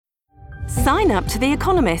Sign up to The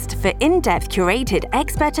Economist for in-depth curated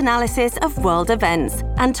expert analysis of world events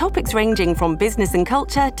and topics ranging from business and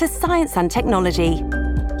culture to science and technology.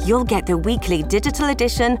 You'll get the weekly digital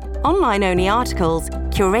edition, online-only articles,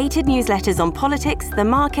 curated newsletters on politics, the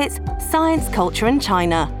markets, science, culture, and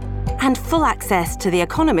China, and full access to The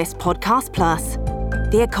Economist Podcast Plus.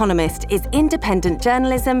 The Economist is independent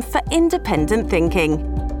journalism for independent thinking.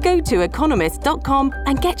 Go to economist.com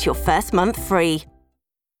and get your first month free.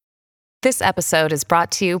 This episode is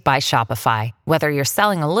brought to you by Shopify. Whether you're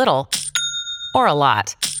selling a little or a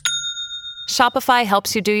lot, Shopify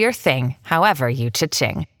helps you do your thing, however you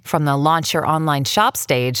cha-ching. From the launch your online shop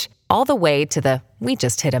stage, all the way to the we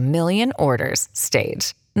just hit 1 million orders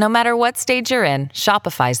stage. No matter what stage you're in,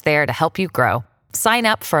 Shopify's there to help you grow. Sign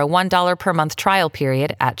up for a $1 per month trial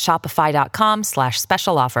period at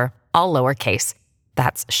shopify.com/special offer, all lowercase.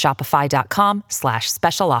 That's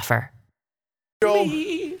shopify.com/special offer.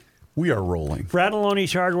 We are rolling.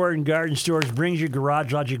 Fratelloni's Hardware and Garden Stores brings you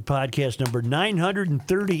Garage Logic Podcast number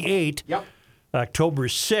 938. Yep. October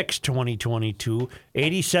 6, 2022.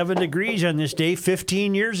 87 degrees on this day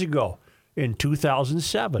 15 years ago in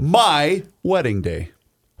 2007. My wedding day.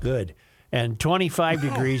 Good. And 25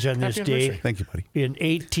 degrees on this day Thank you, buddy. in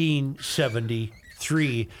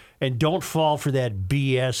 1873. And don't fall for that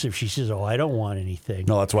BS if she says, I don't want anything.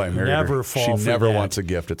 No, that's why I married Never her. fall She for never that. wants a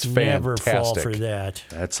gift. It's Never fantastic. fall for that.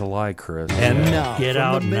 That's a lie, Chris. And now, Get from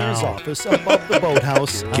out the mayor's now. office above the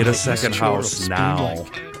boathouse, on Get the a second east shore of house Spoon now.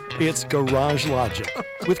 Lake, it's Garage Logic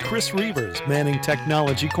with Chris Reavers manning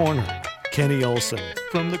Technology Corner, Kenny Olson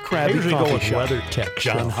from the I Krabby usually go Coffee with Shop, weather tech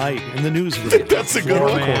John stuff. Height in the newsroom. That's a good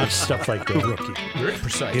Of one. course, Stuff like the that. rookie. Very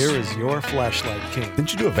precise. Here is your flashlight king.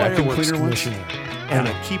 Didn't you do a vacuum fireworks cleaner once? commissioner, and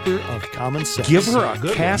a keeper of common sense. Give her a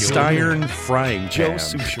Good cast one. iron frying Joe pan.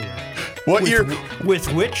 Sushiro. What year? With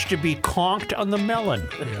which to be conked on the melon.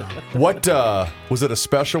 What was it? A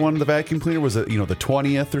special one? The vacuum cleaner? Was it the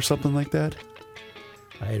 20th or something like that?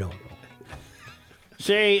 I don't know.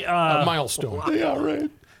 Say, A milestone. Yeah, right.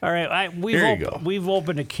 all right, Here you go. we've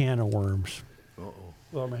opened a can of worms.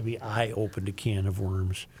 Well, maybe I opened a can of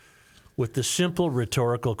worms with the simple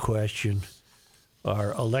rhetorical question: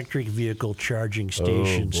 are electric vehicle charging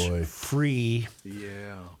stations boy. free?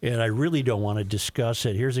 Yeah. And I really don't want to discuss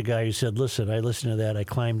it. Here's a guy who said, listen, I listened to that. I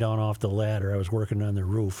climbed down off the ladder. I was working on the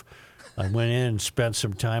roof. I went in and spent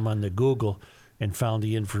some time on the Google and found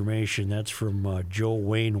the information. That's from Joe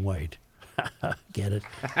Wainwright. Get it?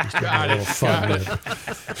 Just to have a little fun with it.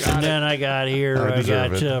 And then I got here, I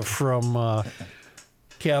deserve got it. from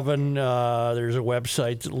Kevin, there's a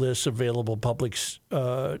website that lists available public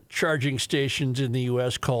charging stations in the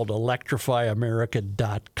U.S. called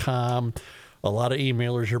electrifyamerica.com. A lot of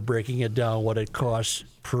emailers are breaking it down, what it costs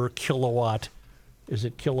per kilowatt. Is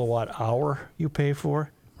it kilowatt hour you pay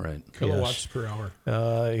for? Right. Kilowatts per hour.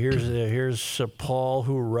 Here's Paul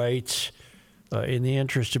who writes, in the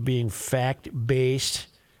interest of being fact-based,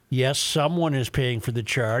 yes, someone is paying for the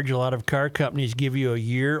charge. A lot of car companies give you a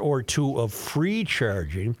year or two of free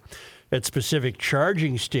charging at specific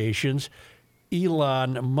charging stations.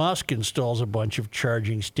 Elon Musk installs a bunch of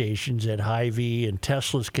charging stations at Hy-Vee, and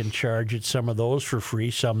Teslas can charge at some of those for free,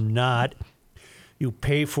 some not. You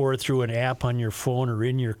pay for it through an app on your phone or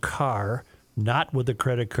in your car, not with a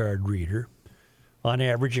credit card reader. On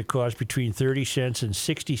average, it costs between 30 cents and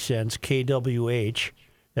 60 cents kWh,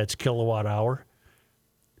 that's kilowatt hour,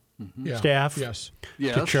 Yeah. staff, Yes.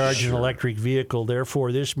 to charge an electric vehicle.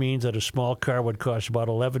 Therefore, this means that a small car would cost about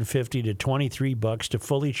 $11.50 to $23 to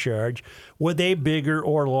fully charge. With a bigger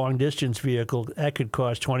or long-distance vehicle, that could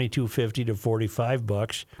cost $22.50 to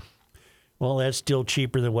 $45. Well, that's still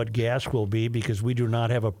cheaper than what gas will be because we do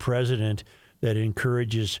not have a president that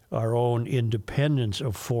encourages our own independence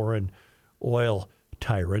of foreign oil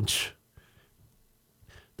tyrants.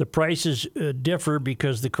 The prices differ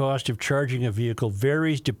because the cost of charging a vehicle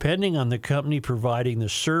varies depending on the company providing the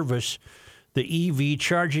service, the EV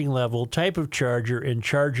charging level, type of charger, and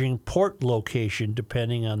charging port location,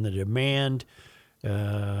 depending on the demand.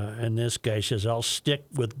 And this guy says, I'll stick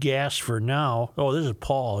with gas for now. Oh, this is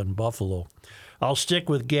Paul in Buffalo. I'll stick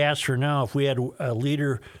with gas for now. If we had a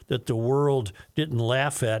leader that the world didn't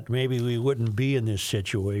laugh at, maybe we wouldn't be in this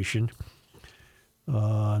situation.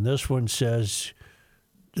 And this one says,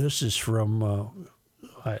 this is from,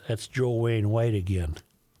 that's Joe Wainwright again.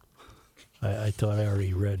 I thought I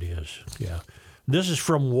already read his. Yeah. This is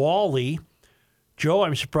from Wally. Joe,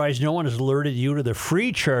 I'm surprised no one has alerted you to the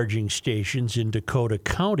free charging stations in Dakota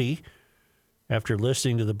County after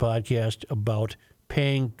listening to the podcast about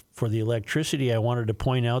paying for the electricity, I wanted to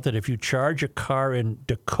point out that if you charge a car in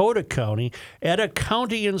Dakota County at a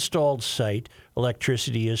county-installed site,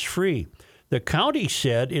 electricity is free. The county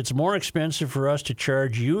said it's more expensive for us to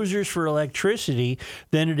charge users for electricity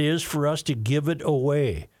than it is for us to give it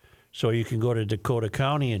away. So you can go to Dakota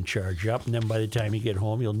County and charge up, and then by the time you get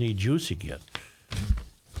home, you'll need juice again.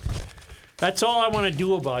 That's all I want to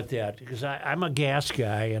do about that, because I'm a gas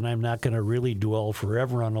guy, and I'm not going to really dwell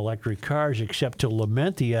forever on electric cars, except to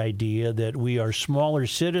lament the idea that we are smaller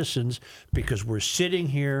citizens because we're sitting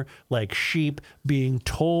here like sheep being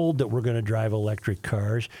told that we're going to drive electric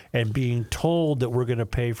cars and being told that we're going to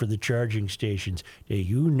pay for the charging stations.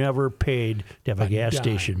 You never paid to have a gas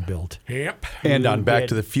station built. Yep. And on Back did.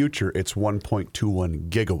 to the Future, it's 1.21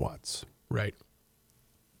 gigawatts. Right.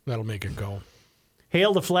 That'll make it go.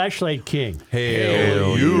 Hail the Flashlight King.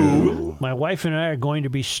 Hail you. My wife and I are going to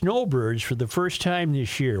be snowbirds for the first time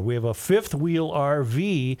this year. We have a fifth-wheel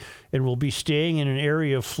RV, and we'll be staying in an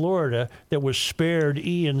area of Florida that was spared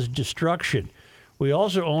Ian's destruction. We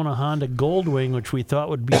also own a Honda Goldwing, which we thought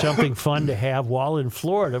would be something fun to have while in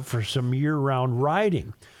Florida for some year-round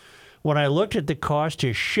riding. When I looked at the cost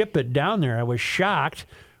to ship it down there, I was shocked.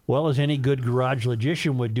 Well, as any good garage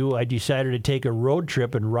logician would do, I decided to take a road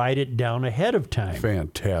trip and ride it down ahead of time.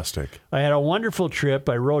 Fantastic. I had a wonderful trip.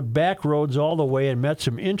 I rode back roads all the way and met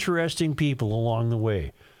some interesting people along the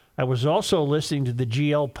way. I was also listening to the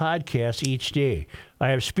GL podcast each day. I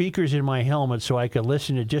have speakers in my helmet so I could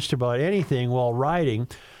listen to just about anything while riding.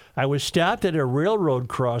 I was stopped at a railroad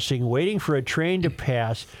crossing waiting for a train to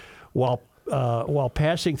pass while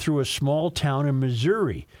passing through a small town in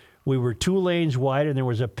Missouri. We were 2 lanes wide, and there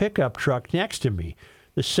was a pickup truck next to me.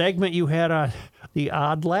 The segment you had on the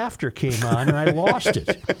odd laughter came on, and I lost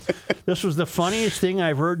it. This was the funniest thing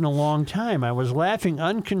I've heard in a long time. I was laughing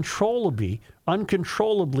uncontrollably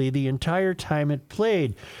the entire time it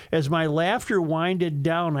played. As my laughter winded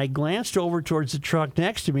down, I glanced over towards the truck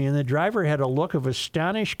next to me, and the driver had a look of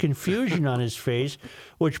astonished confusion on his face,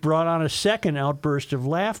 which brought on a second outburst of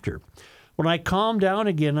laughter. When I calmed down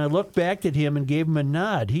again, I looked back at him and gave him a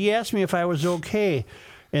nod. He asked me if I was okay,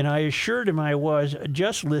 and I assured him I was,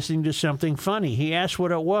 just listening to something funny. He asked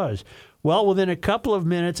what it was. Well, within a couple of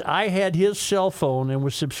minutes, I had his cell phone and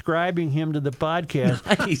was subscribing him to the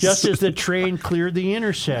podcast just as the train cleared the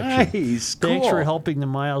intersection. Nice. Thanks Cool. for helping the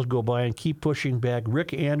miles go by and keep pushing back.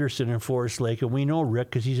 Rick Anderson in Forest Lake, and we know Rick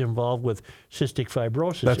because he's involved with cystic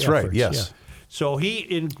fibrosis. That's right, efforts. yes. Yeah. So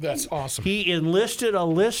That's awesome. He enlisted a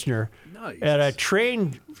listener at a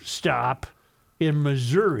train stop in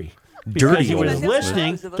Missouri because Dirty he was old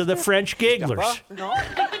listening to the French Gigglers.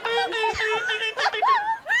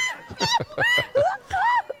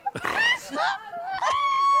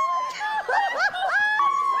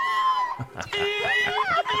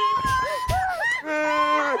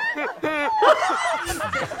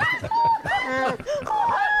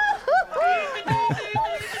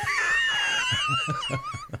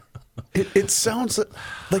 It sounds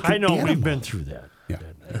like I an know animal. we've been through that. Yeah.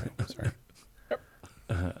 Sorry.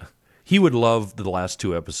 He would love the last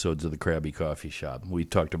 2 episodes of the Krabby Coffee Shop. We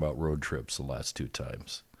talked about road trips the last 2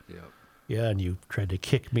 times. Yeah, and you tried to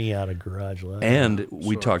kick me out of Garage Logic. And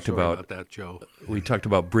we talked about that, Joe.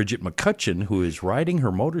 Bridget McCutcheon, who is riding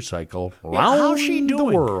her motorcycle Yeah, around how's she doing? the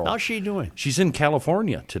world. How's she doing? She's in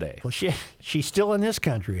California today. Well, she's still in this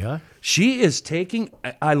country, huh? She is taking.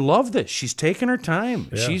 I love this. She's taking her time.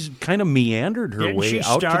 Yeah. She's kind of meandered her Didn't way she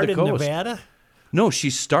out to start the in coast. Nevada? No, she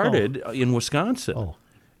started in Wisconsin. Oh.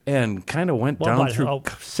 And kind of went What, down about,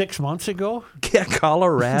 through 6 months ago?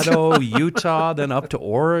 Colorado, Utah, then up to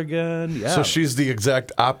Oregon. Yeah. So she's the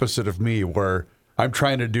exact opposite of me, where I'm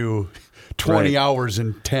trying to do 20 Right. hours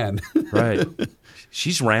in 10. right.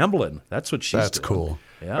 She's rambling. That's what she's That's doing. cool.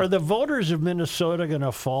 Yeah. Are the voters of Minnesota going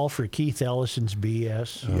to fall for Keith Ellison's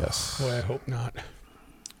BS? Yes. Boy, I hope not.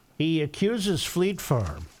 He accuses Fleet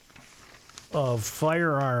Farm of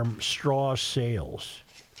firearm straw sales.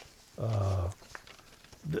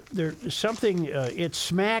 There's something, it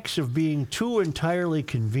smacks of being too entirely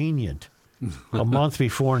convenient a month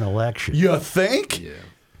before an election. You think?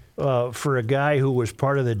 For a guy who was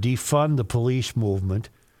part of the defund the police movement,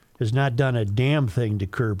 has not done a damn thing to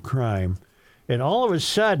curb crime. And all of a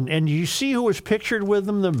sudden, and you see who was pictured with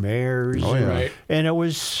them? The mayors. Oh, yeah. Right. And it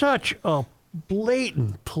was such a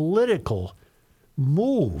blatant political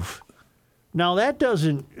move. Now, that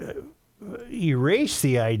doesn't erase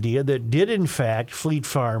the idea that did, in fact, Fleet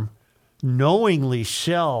Farm knowingly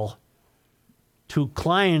sell to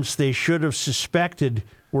clients they should have suspected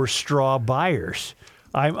were straw buyers.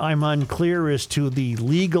 I'm unclear as to the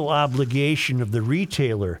legal obligation of the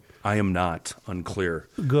retailer. I am not unclear.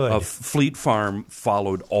 Good. Fleet Farm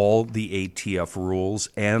followed all the ATF rules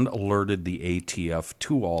and alerted the ATF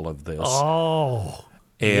to all of this. Oh,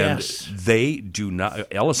 And yes. they do not,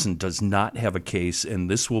 Ellison does not have a case, and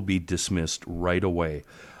this will be dismissed right away.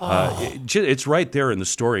 It's right there in the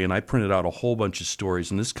story, and I printed out a whole bunch of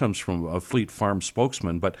stories, and this comes from a Fleet Farm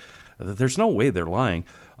spokesman, but there's no way they're lying.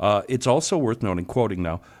 It's also worth noting, quoting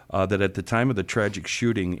now, that at the time of the tragic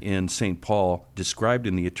shooting in St. Paul, described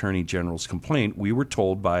in the Attorney General's complaint, we were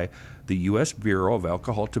told by the U.S. Bureau of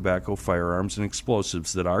Alcohol, Tobacco, Firearms, and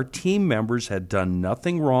Explosives that our team members had done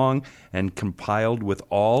nothing wrong and compiled with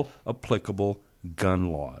all applicable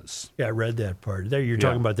gun laws. Yeah, I read that part. There, you're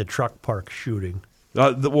talking about the truck park shooting.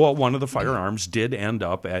 Well, one of the firearms did end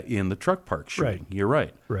up in the truck park shooting. Right. You're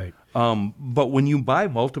right. Right. But when you buy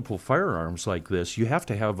multiple firearms like this, you have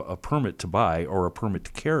to have a permit to buy or a permit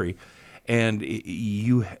to carry, and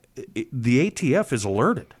the ATF is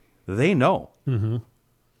alerted. They know. Mm-hmm.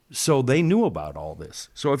 So they knew about all this.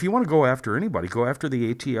 So if you want to go after anybody, go after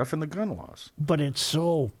the ATF and the gun laws. But it's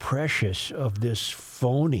so precious of this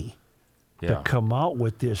phony to come out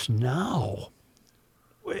with this now.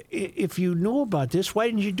 If you knew about this, why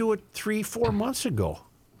didn't you do it 3-4 months ago?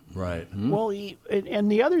 Right. Well,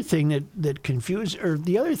 and the other thing that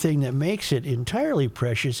the other thing that makes it entirely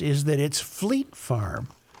precious is that it's Fleet Farm.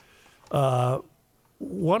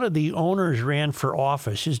 One of the owners ran for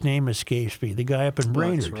office. His name escapes me. The guy up in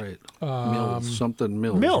Brainerd. That's right. Mills.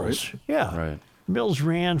 Mills. Right? Yeah. Right. Mills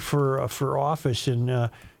ran for office in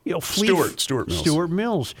Fleet. Stuart Mills. Stuart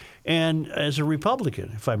Mills, and as a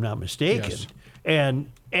Republican, if I'm not mistaken. Yes.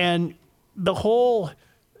 And the whole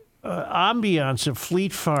ambiance of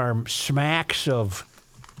Fleet Farm smacks of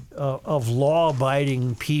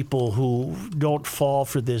law-abiding people who don't fall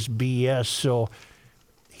for this BS. So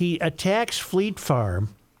he attacks Fleet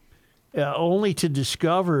Farm only to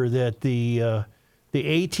discover that the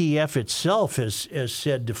ATF itself has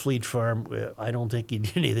said to Fleet Farm, I don't think you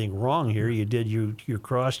did anything wrong here. You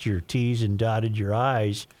crossed your T's and dotted your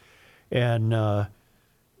I's. And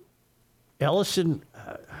Ellison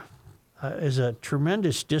is a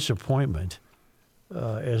tremendous disappointment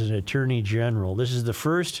as an attorney general. This is the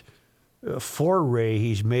first foray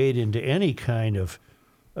he's made into any kind of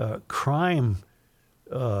crime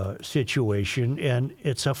situation, and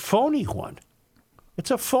it's a phony one. It's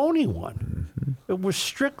a phony one. Mm-hmm. It was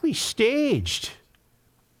strictly staged.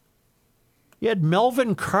 You had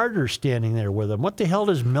Melvin Carter standing there with him. What the hell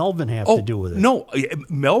does Melvin have to do with it? No,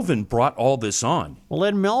 Melvin brought all this on. Well,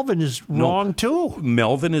 then Melvin is wrong, too.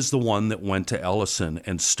 Melvin is the one that went to Ellison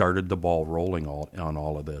and started the ball rolling on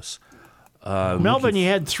all of this. Melvin, you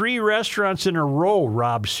had 3 restaurants in a row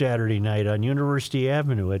robbed Saturday night on University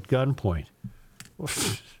Avenue at gunpoint.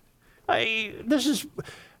 This is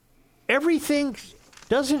everything.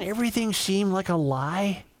 Doesn't everything seem like a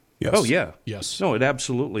lie? Yes. Oh, yeah. Yes. No, it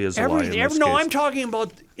absolutely is a lie in this No, case. I'm talking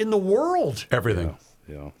about in the world. Everything.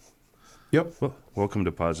 Yeah. Yep. Well, welcome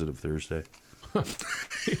to Positive Thursday.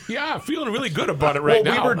 Yeah, feeling really good about it right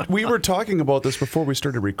now. We were talking about this before we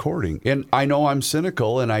started recording, and I know I'm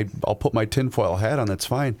cynical, and I'll put my tinfoil hat on. That's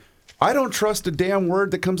fine. I don't trust a damn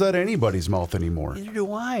word that comes out of anybody's mouth anymore. Neither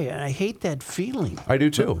do I, and I hate that feeling. I do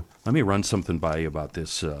too. Let me run something by you about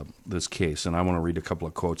this case, and I want to read a couple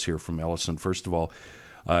of quotes here from Ellison. First of all,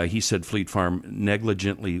 he said Fleet Farm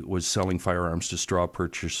negligently was selling firearms to straw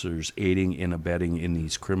purchasers, aiding and abetting in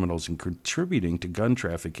these criminals and contributing to gun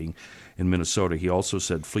trafficking in Minnesota. He also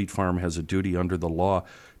said Fleet Farm has a duty under the law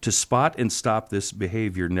to spot and stop this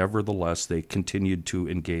behavior. Nevertheless, they continued to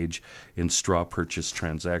engage in straw purchase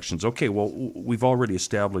transactions. Okay, well, we've already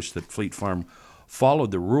established that Fleet Farm followed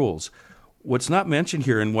the rules. What's not mentioned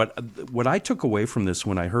here, and what I took away from this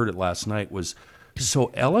when I heard it last night was, so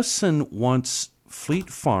Ellison wants Fleet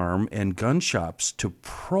Farm and gun shops to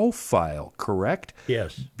profile, correct?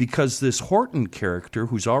 Yes. Because this Horton character,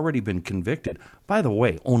 who's already been convicted, by the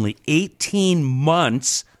way, only 18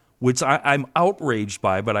 months, which I'm outraged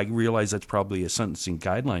by, but I realize that's probably a sentencing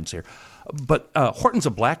guidelines here. But Horton's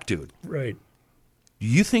a black dude. Right.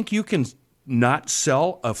 You think you can not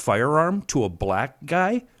sell a firearm to a black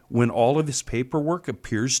guy when all of his paperwork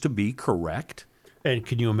appears to be correct? And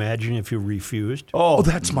can you imagine if you refused? Oh,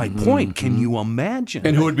 that's my point. Can you imagine?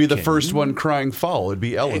 And who would be the first one crying foul? It'd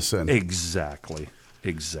be Ellison. Exactly.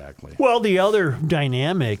 Well, the other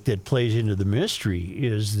dynamic that plays into the mystery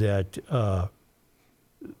is that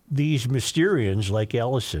these Mysterians like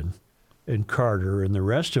Ellison and Carter and the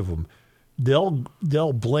rest of them,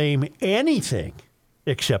 they'll blame anything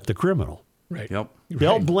except the criminal. Right. Yep.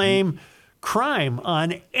 They'll blame crime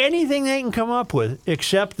on anything they can come up with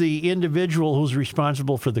except the individual who's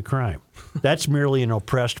responsible for the crime. That's merely an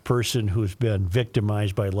oppressed person who's been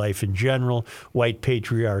victimized by life in general, white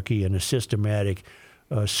patriarchy, and a systematic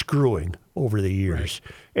screwing over the years.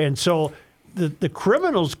 Right. And so the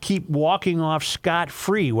criminals keep walking off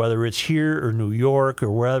scot-free, whether it's here or New York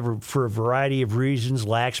or wherever, for a variety of reasons,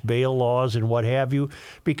 lax bail laws and what have you,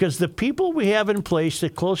 because the people we have in place, the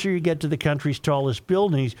closer you get to the country's tallest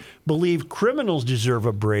buildings, believe criminals deserve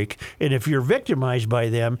a break, and if you're victimized by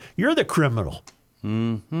them, you're the criminal.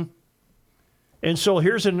 Mm-hmm. And so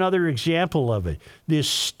here's another example of it. This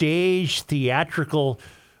staged, theatrical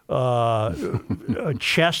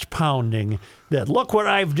chest pounding that, look what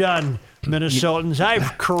I've done, Minnesotans.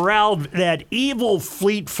 I've corralled that evil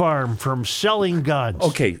Fleet Farm from selling guns.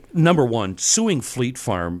 Okay, number one, suing Fleet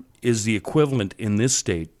Farm is the equivalent in this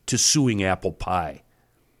state to suing apple pie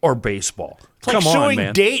or baseball. It's like come suing on,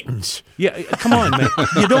 man. Dayton's. Yeah, come on, man.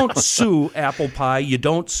 You don't sue apple pie. You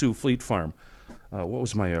don't sue Fleet Farm. What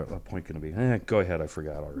was my point going to be? Go ahead. I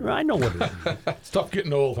forgot already. I know what it is. It's tough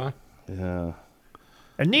getting old, huh? Yeah.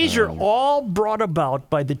 And these are all brought about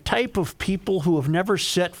by the type of people who have never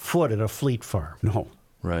set foot at a Fleet Farm. No.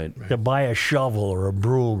 Right. To buy a shovel or a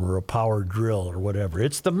broom or a power drill or whatever.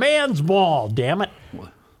 It's the man's mall, damn it.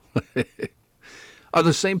 Are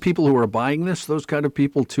the same people who are buying this those kind of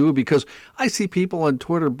people too? Because I see people on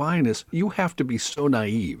Twitter buying this. You have to be so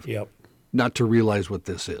naive not to realize what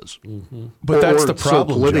this is. Mm-hmm. But that's or the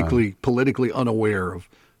problem, so politically unaware of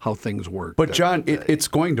how things work. But John, it's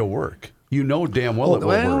going to work. You know damn well it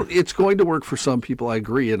will work. It's going to work for some people, I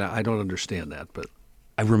agree, and I don't understand that. But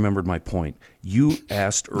I remembered my point. You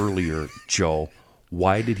asked earlier, Joe,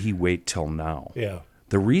 why did he wait till now? Yeah.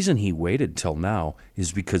 The reason he waited till now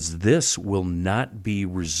is because this will not be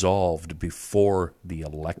resolved before the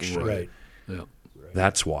election. Right. Yeah.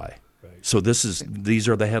 That's why. So these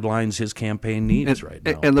are the headlines his campaign needs right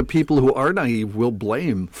now. And the people who are naive will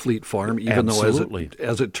blame Fleet Farm, even Absolutely. though,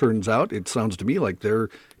 as it turns out, it sounds to me like they're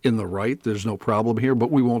in the right. There's no problem here,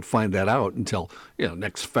 but we won't find that out until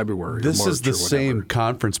next February. This or March is the same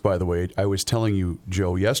conference, by the way, I was telling you,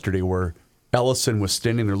 Joe, yesterday, where Ellison was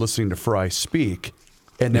standing there listening to Fry speak,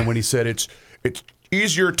 and then when he said it's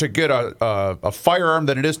easier to get a firearm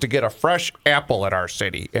than it is to get a fresh apple at our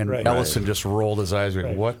city. And Ellison just rolled his eyes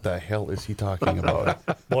like, what the hell is he talking about?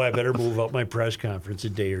 Boy, I better move up my press conference a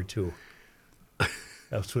day or two.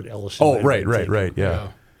 That's what Ellison Oh, right, yeah.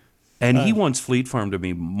 And he wants Fleet Farm to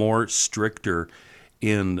be more stricter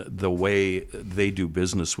in the way they do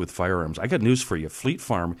business with firearms. I got news for you. Fleet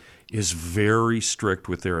Farm is very strict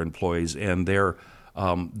with their employees, and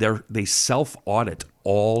they self-audit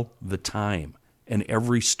all the time. And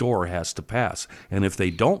every store has to pass. And if they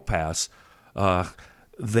don't pass,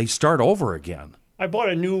 they start over again. I bought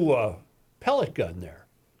a new pellet gun there,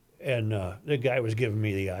 and the guy was giving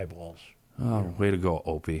me the eyeballs. Oh, way to go,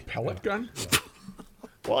 Opie. Pellet gun? Yeah.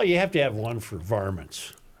 Well, you have to have one for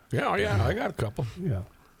varmints. Yeah, I got a couple. Yeah.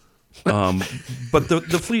 But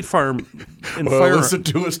the Fleet Farm and listen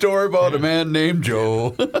to a story about a man named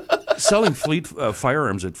Joe. Selling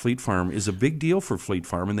firearms at Fleet Farm is a big deal for Fleet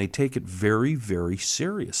Farm, and they take it very, very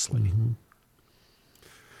seriously. Mm-hmm.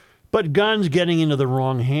 But guns getting into the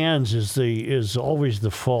wrong hands is always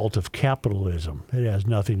the fault of capitalism. It has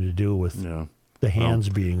nothing to do with the hands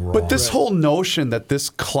being wrong. But this whole notion that this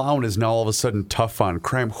clown is now all of a sudden tough on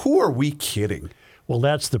crime, who are we kidding? Well,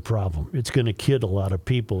 that's the problem. It's going to kid a lot of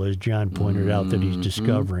people, as John pointed out that he's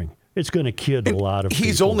discovering. It's going to kid a lot of people.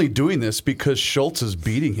 He's only doing this because Schultz is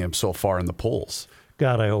beating him so far in the polls.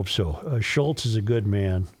 God, I hope so. Schultz is a good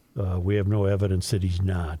man. We have no evidence that he's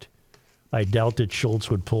not. I doubt that Schultz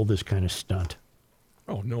would pull this kind of stunt.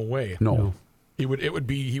 Oh, no way. No. He would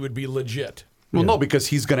be legit. Well, no, because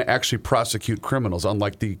he's going to actually prosecute criminals,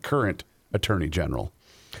 unlike the current attorney general.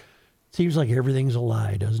 Seems like everything's a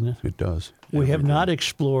lie, doesn't it? It does. We have not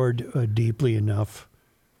explored deeply enough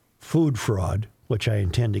food fraud, which I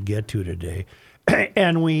intend to get to today.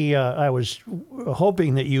 And I was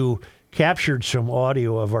hoping that you captured some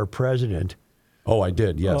audio of our president. Oh, I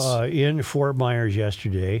did, yes. In Fort Myers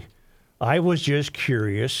yesterday. I was just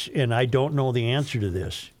curious, and I don't know the answer to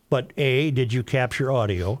this. But A, did you capture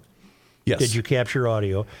audio? Yes. Did you capture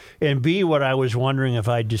audio? And B, what I was wondering if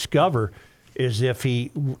I'd discover is if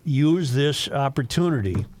he used this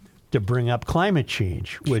opportunity to bring up climate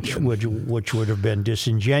change, which would have been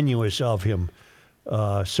disingenuous of him.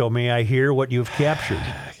 So may I hear what you've captured?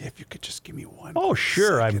 If you could just give me one. Oh,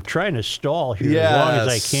 sure. Second. I'm trying to stall here as long as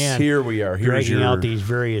I can. Here we are. Here's dragging out these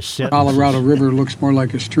various sentences. Colorado River looks more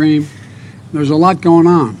like a stream. There's a lot going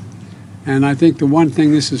on. And I think the one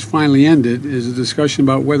thing this has finally ended is a discussion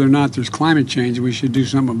about whether or not there's climate change and we should do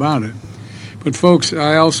something about it. But folks,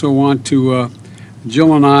 I also want to,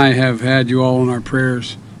 Jill and I have had you all in our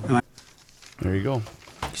prayers. And there you go.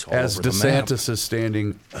 all As over the map. DeSantis is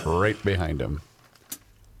standing right behind him.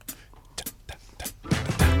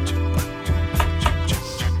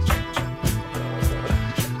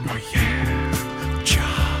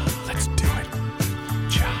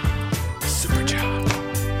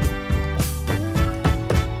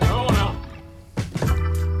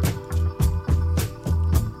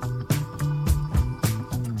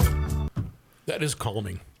 That is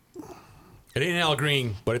calming. It ain't Al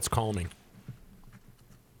Green, but it's calming.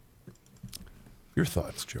 Your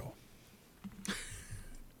thoughts, Joe?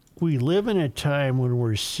 We live in a time when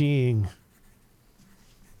we're seeing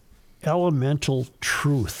elemental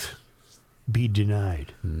truth be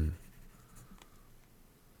denied.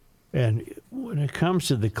 And when it comes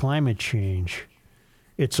to the climate change,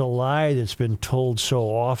 it's a lie that's been told so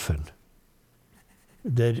often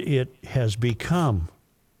that it has become,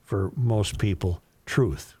 for most people,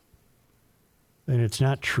 truth. And it's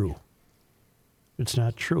not true. It's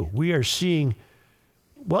not true. We are seeing,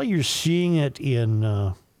 well, you're seeing it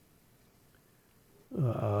in,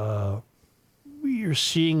 you're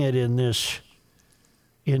seeing it in this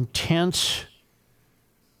intense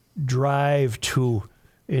drive to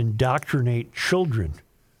indoctrinate children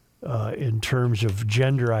in terms of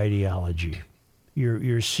gender ideology.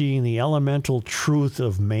 You're seeing the elemental truth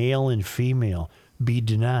of male and female be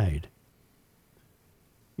denied.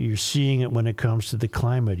 You're seeing it when it comes to the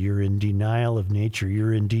climate. You're in denial of nature.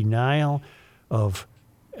 You're in denial of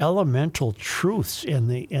elemental truths, and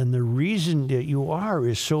the reason that you are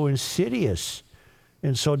is so insidious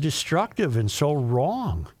and so destructive and so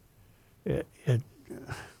wrong.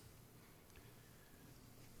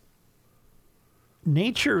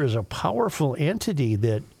 Nature is a powerful entity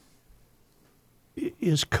that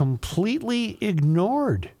is completely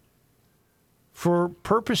ignored for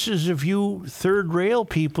purposes of you third rail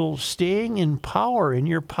people staying in power, and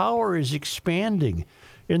your power is expanding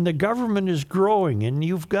and the government is growing, and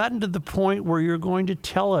you've gotten to the point where you're going to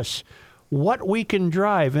tell us what we can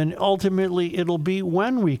drive, and ultimately it'll be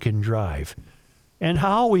when we can drive and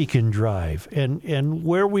how we can drive and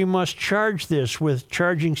where we must charge this with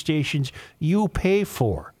charging stations you pay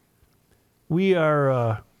for. We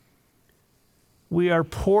are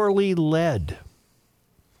poorly led.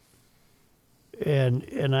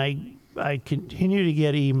 And I continue to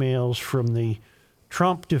get emails from the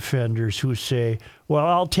Trump defenders who say, well,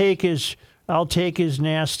 I'll take his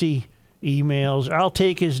nasty emails, I'll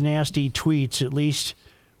take his nasty tweets, at least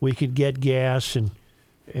we could get gas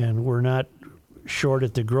and we're not short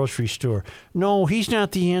at the grocery store. No, he's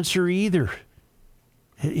not the answer either.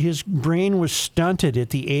 His brain was stunted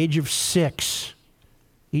at the age of 6.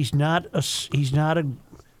 He's not a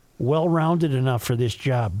well-rounded enough for this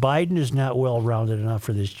job. Biden is not well-rounded enough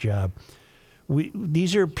for this job.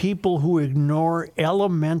 These are people who ignore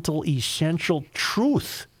elemental, essential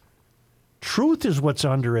truth. Truth is what's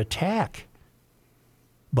under attack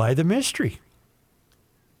by the mystery.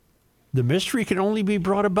 The mystery can only be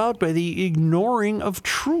brought about by the ignoring of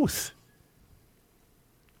truth.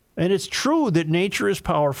 And it's true that nature is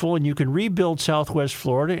powerful and you can rebuild Southwest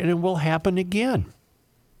Florida and it will happen again.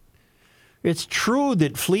 It's true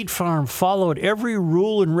that Fleet Farm followed every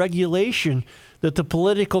rule and regulation that the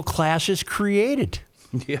political class has created.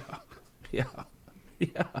 Yeah.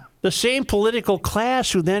 The same political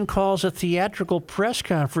class who then calls a theatrical press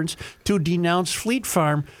conference to denounce Fleet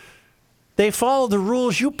Farm, they follow the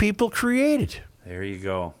rules you people created. There you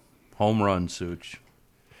go. Home run, Such.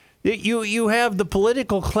 You have the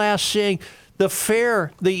political class saying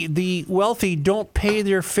the wealthy don't pay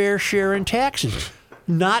their fair share in taxes.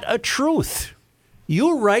 Not a truth.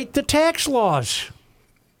 You write the tax laws.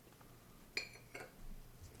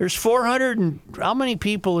 There's 400 and how many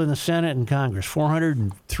people in the Senate and Congress?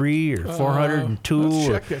 403 or 402? Let's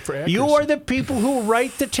check that for accuracy. You are the people who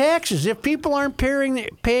write the taxes. If people aren't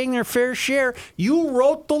paying their fair share, you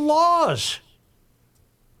wrote the laws.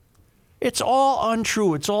 It's all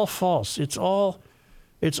untrue. It's all false. It's all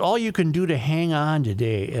you can do to hang on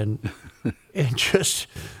today and just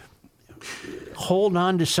hold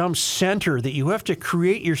on to some center that you have to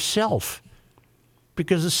create yourself.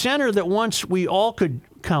 Because the center that once we all could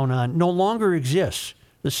count on no longer exists.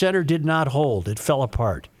 The center did not hold. It fell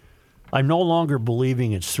apart. I'm no longer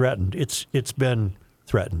believing it's threatened. It's been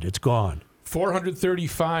threatened. It's gone.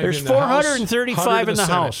 435 There's in the House. 435 in the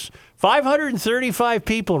Senate. House. 535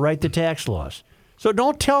 people write the tax laws. So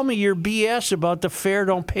don't tell me your BS about the fair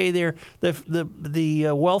don't pay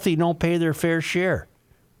the wealthy don't pay their fair share.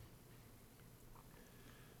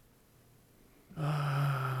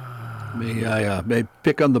 May I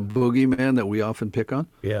pick on the boogeyman that we often pick on?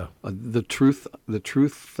 Yeah. The truth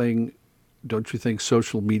thing. Don't you think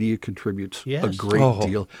social media contributes Yes. a great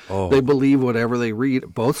deal? They believe whatever they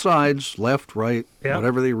read, both sides, left, right,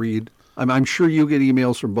 whatever they read. I'm sure you get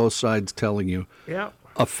emails from both sides telling you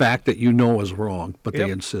a fact that you know is wrong, but they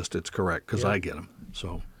insist it's correct because I get them.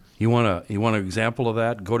 So you want an example of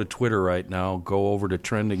that? Go to Twitter right now. Go over to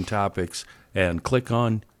trending topics and click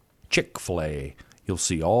on Chick-fil-A. You'll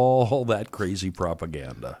see all that crazy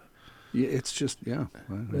propaganda. Yeah, it's just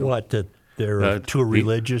What, that they're too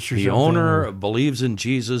religious or something? The owner believes in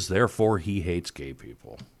Jesus, therefore he hates gay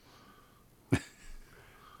people.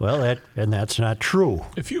 Well, that's not true.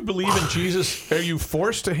 If you believe in Jesus, are you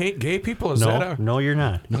forced to hate gay people? No, you're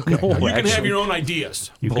not. Okay. You can have your own ideas.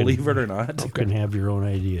 Believe it or not. You can have your own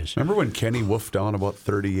ideas. Remember when Kenny woofed down about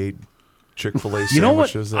 38 Chick-fil-A sandwiches? You know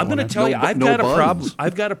what? I'm going to tell you, I've got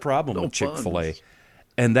a problem with Chick-fil-A, buns.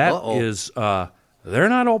 and that is they're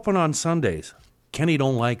not open on Sundays. Kenny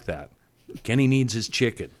don't like that. Kenny needs his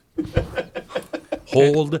chicken.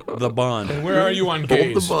 Hold the bun. And where are you on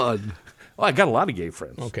gays? Hold the bun. Well, I got a lot of gay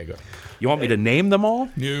friends. Okay, good. You want me to name them all?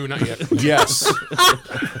 No, not yet. Yes.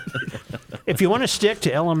 If you want to stick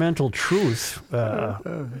to elemental truth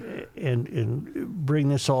and bring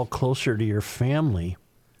this all closer to your family,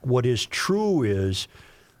 what is true is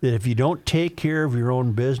that if you don't take care of your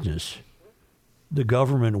own business, the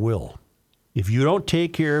government will. If you don't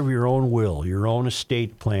take care of your own will, your own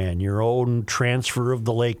estate plan, your own transfer of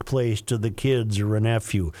the lake place to the kids or a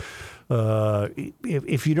nephew,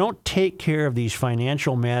 if you don't take care of these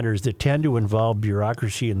financial matters that tend to involve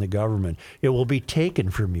bureaucracy in the government, it will be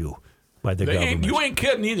taken from you by the government. You ain't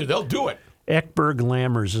kidding either. They'll do it. Eckberg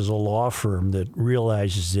Lammers is a law firm that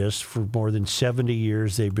realizes this. For more than 70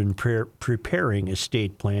 years, they've been preparing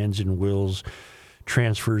estate plans and wills,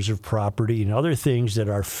 transfers of property, and other things that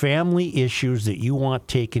are family issues that you want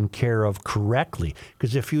taken care of correctly.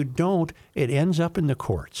 Because if you don't, it ends up in the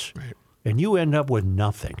courts. Right. And you end up with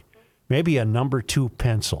nothing. Maybe a number 2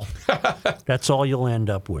 pencil. That's all you'll end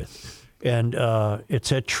up with. And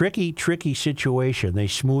it's a tricky, tricky situation. They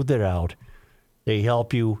smooth it out. They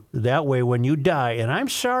help you. That way, when you die, and I'm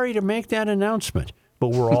sorry to make that announcement, but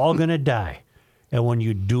we're all going to die. And when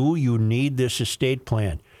you do, you need this estate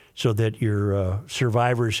plan so that your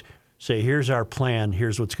survivors say, here's our plan,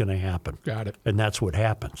 here's what's going to happen. Got it. And that's what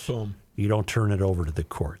happens. Boom. You don't turn it over to the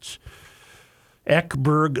courts.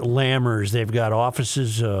 Eckberg Lammers, they've got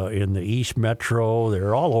offices in the East Metro.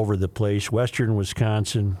 They're all over the place, Western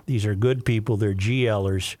Wisconsin. These are good people. They're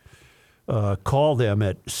GLers. Call them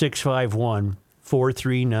at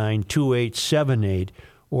 651-439-2878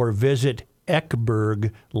 or visit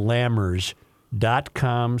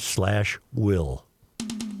eckberglammers.com/will.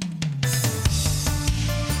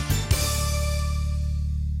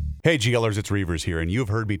 Hey GLers, it's Reavers here, and you've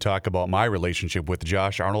heard me talk about my relationship with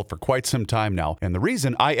Josh Arnold for quite some time now. And the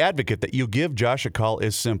reason I advocate that you give Josh a call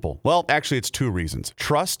is simple. Well, actually, it's 2 reasons: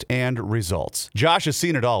 trust and results. Josh has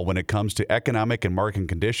seen it all when it comes to economic and market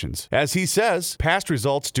conditions. As he says, past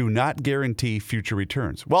results do not guarantee future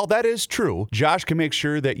returns. Well, that is true. Josh can make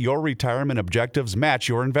sure that your retirement objectives match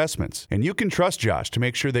your investments. And you can trust Josh to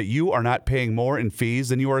make sure that you are not paying more in fees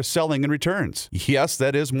than you are selling in returns. Yes,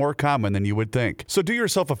 that is more common than you would think. So do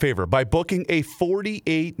yourself a favor by booking a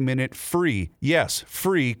 48-minute free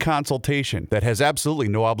consultation that has absolutely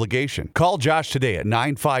no obligation. Call Josh today at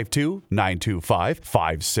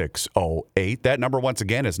 952-925-5608. That number once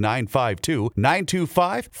again is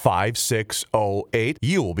 952-925-5608.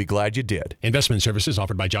 You will be glad you did. Investment services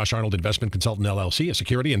offered by Josh Arnold Investment Consultant LLC, a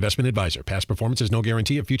security investment advisor. Past performance is no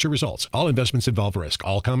guarantee of future results. All investments involve risk.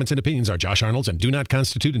 All comments and opinions are Josh Arnold's and do not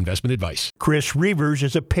constitute investment advice. Chris Reavers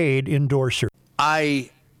is a paid endorser. I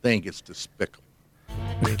think it's despicable.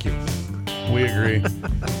 Thank you. We agree.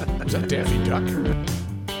 Is that Daffy Duck?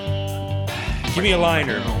 Give me a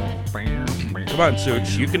liner. Come on,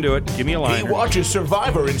 Suits. You can do it. Give me a liner. He watches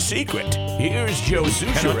Survivor in secret. Here's Joe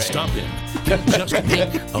Souchere. Cannot stop him. Just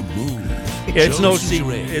make a move. It's no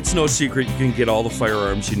secret. You can get all the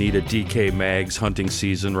firearms you need at DK Mags hunting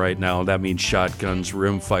season right now. That means shotguns,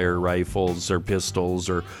 rimfire rifles, or pistols,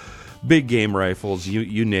 or big game rifles,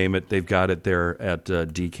 you name it, they've got it there at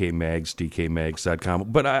DK Mags,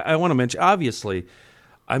 dkmags.com. But I want to mention, obviously,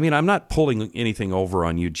 I mean, I'm not pulling anything over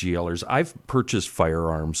on you GLers. I've purchased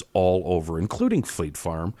firearms all over, including Fleet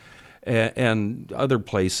Farm and other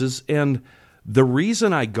places. And the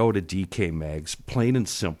reason I go to DK Mags, plain and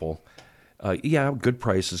simple, good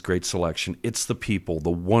prices, great selection. It's the people, the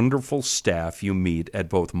wonderful staff you meet at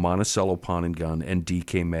both Monticello Pawn and Gun and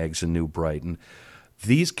DK Mags in New Brighton.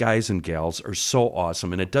 These guys and gals are so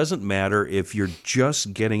awesome, and it doesn't matter if you're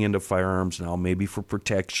just getting into firearms now, maybe for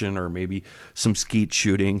protection or maybe some skeet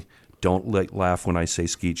shooting. Don't laugh when I say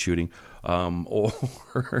skeet shooting, or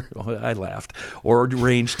I laughed, or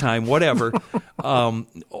range time, whatever.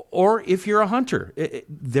 Or if you're a hunter,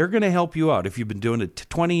 they're going to help you out. If you've been doing it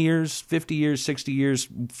 20 years, 50 years, 60 years,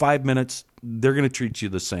 5 minutes, they're going to treat you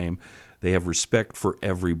the same. They have respect for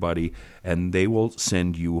everybody, and they will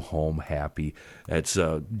send you home happy. It's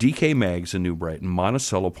DK Mags in New Brighton,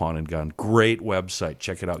 Monticello Pawn and Gun. Great website.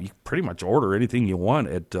 Check it out. You can pretty much order anything you want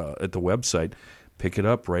at the website. Pick it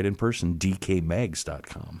up right in person,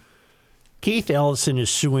 dkmags.com. Keith Ellison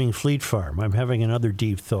is suing Fleet Farm. I'm having another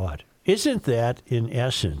deep thought. Isn't that, in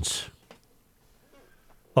essence,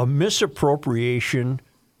 a misappropriation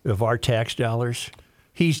of our tax dollars?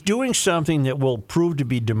 He's doing something that will prove to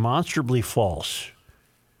be demonstrably false,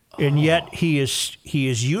 and yet he is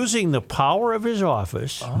using the power of his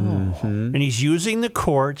office, and he's using the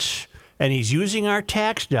courts, and he's using our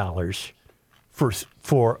tax dollars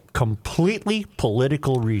for completely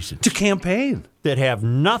political reasons. To campaign. That have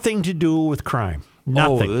nothing to do with crime.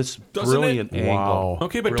 Nothing. Oh, this brilliant angle. Wow.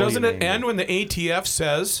 Okay, but doesn't it end when the ATF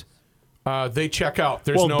says they check out?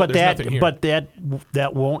 There's but nothing here. But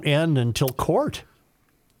that won't end until court.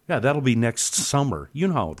 Yeah, that'll be next summer. You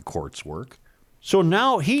know how the courts work. So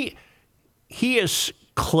now he has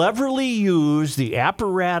cleverly used the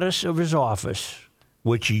apparatus of his office,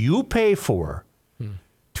 which you pay for,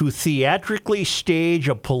 to theatrically stage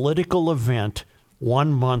a political event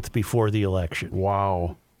 1 month before the election.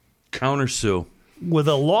 Wow. Countersue. With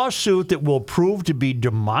a lawsuit that will prove to be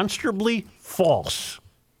demonstrably false.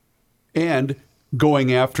 And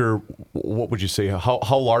going after, what would you say,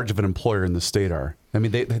 how large of an employer in the state are? I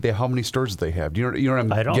mean, they how many stores do they have? Do you know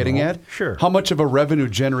what I'm getting at? Sure. How much of a revenue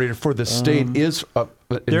generator for the state is?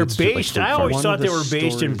 They're based. I always thought they were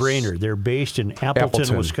based in Brainerd. They're based in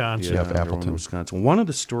Appleton. Wisconsin. Yeah, Appleton, Wisconsin. One of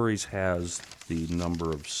the stories has the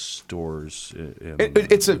number of stores.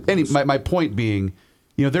 My point being,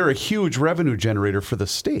 they're a huge revenue generator for the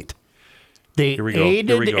state. They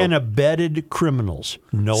aided and abetted criminals.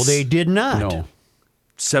 No, they did not. No.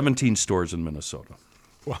 17 stores in Minnesota.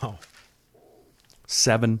 Wow.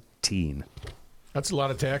 17. That's a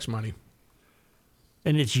lot of tax money.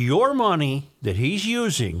 And it's your money that he's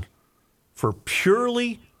using for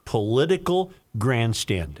purely political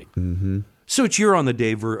grandstanding. Mm-hmm. So you're on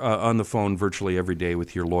the phone virtually every day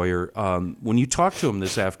with your lawyer. When you talk to him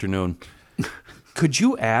this afternoon, could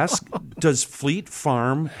you ask, does Fleet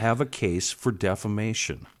Farm have a case for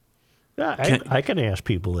defamation? Yeah, I can ask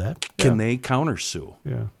people that. Can they countersue?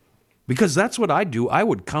 Yeah. Because that's what I'd do. I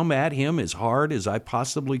would come at him as hard as I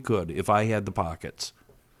possibly could if I had the pockets.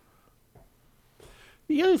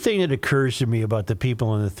 The other thing that occurs to me about the people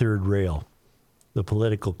on the third rail, the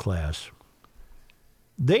political class,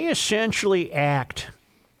 they essentially act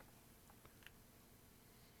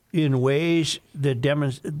in ways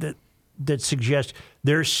that suggest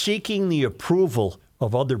they're seeking the approval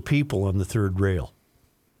of other people on the third rail.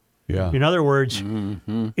 Yeah. In other words,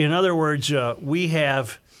 we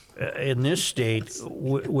have in this state,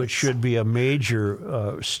 which should be a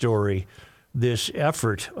major story, this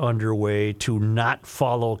effort underway to not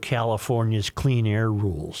follow California's clean air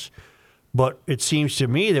rules. But it seems to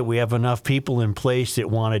me that we have enough people in place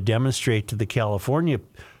that want to demonstrate to the California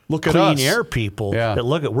clean air people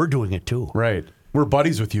that we're doing it too. Right. We're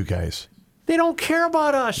buddies with you guys. They don't care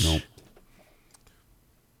about us. Nope.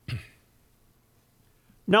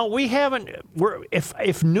 No, we haven't.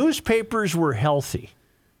 If newspapers were healthy,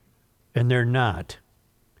 and they're not,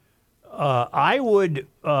 I would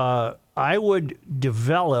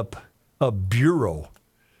develop a bureau,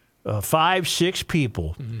 5-6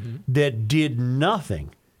 people that did nothing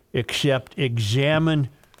except examine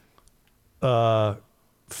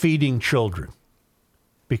feeding children,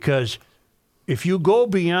 because if you go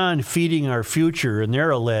beyond feeding our future and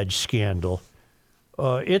their alleged scandal,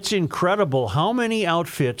 it's incredible how many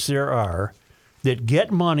outfits there are that get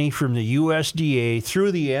money from the USDA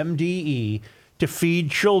through the MDE to feed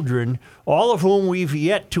children, all of whom we've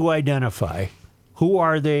yet to identify. Who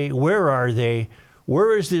are they? Where are they?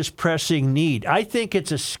 Where is this pressing need? I think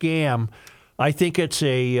it's a scam. I think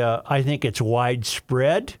it's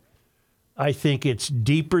widespread. I think it's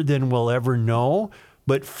deeper than we'll ever know.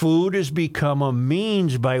 But food has become a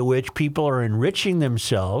means by which people are enriching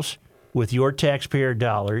themselves with your taxpayer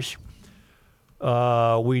dollars.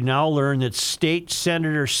 We now learn that State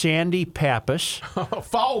Senator Sandy Pappas,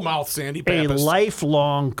 foul-mouthed Sandy Pappas, a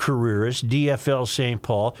lifelong careerist, DFL St.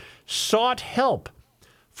 Paul, sought help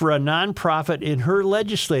for a nonprofit in her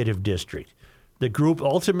legislative district. The group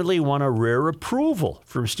ultimately won a rare approval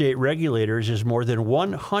from state regulators as more than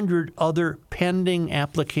 100 other pending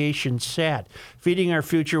applications sat. Feeding Our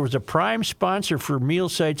Future was a prime sponsor for meal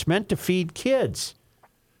sites meant to feed kids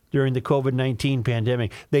during the COVID-19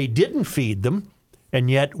 pandemic. They didn't feed them, and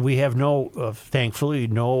yet we have thankfully,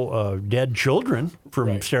 no dead children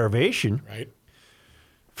from starvation. Right.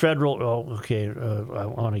 I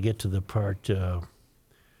want to get to the part...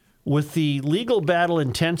 With the legal battle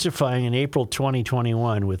intensifying in April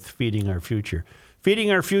 2021 with Feeding Our Future,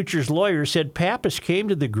 Feeding Our Future's lawyer said Pappas came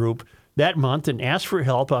to the group that month and asked for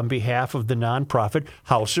help on behalf of the nonprofit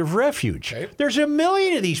House of Refuge. Okay. There's a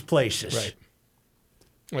million of these places. Right.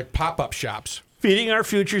 Like pop-up shops. Feeding Our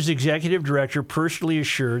Future's executive director personally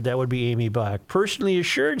assured, that would be Amy Bach, personally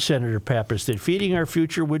assured Senator Pappas that Feeding Our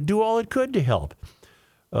Future would do all it could to help.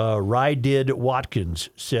 Rydid Watkins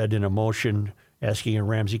said in a motion asking a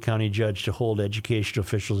Ramsey County judge to hold educational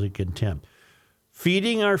officials in contempt.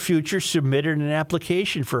 Feeding Our Future submitted an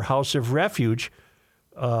application for House of Refuge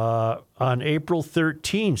on April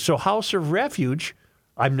 13. So House of Refuge,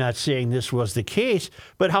 I'm not saying this was the case,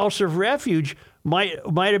 but House of Refuge might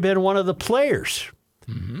have been one of the players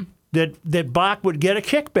that Bach would get a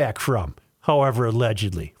kickback from, however,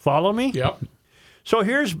 allegedly. Follow me? Yep. So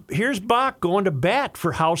here's Bach going to bat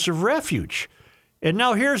for House of Refuge. And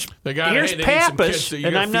now here's Pappas,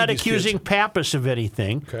 and I'm not accusing Pappas of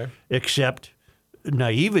anything except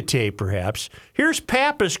naivete, perhaps. Here's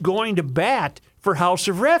Pappas going to bat for House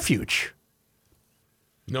of Refuge.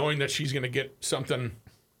 Knowing that she's going to get something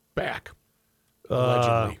back,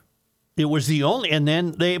 allegedly. It was the only, and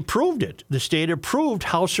then they approved it. The state approved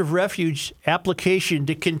House of Refuge's application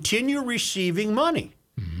to continue receiving money.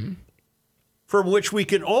 From which we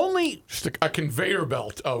can only... Just a conveyor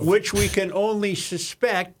belt of... Which we can only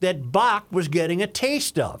suspect that Bach was getting a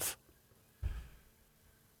taste of.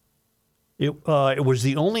 It was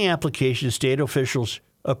the only application state officials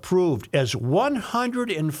approved, as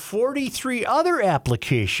 143 other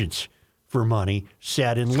applications for money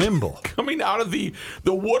sat in limbo. Coming out of the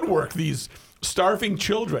woodwork, these starving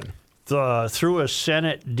children. Through a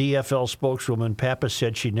Senate DFL spokeswoman, Pappas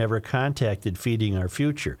said she never contacted Feeding Our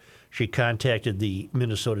Future. She contacted the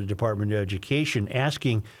Minnesota Department of Education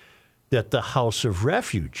asking that the House of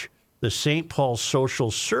Refuge, the St. Paul Social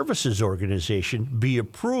Services Organization, be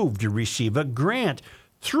approved to receive a grant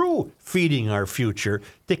through Feeding Our Future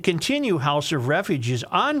to continue House of Refuge's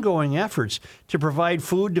ongoing efforts to provide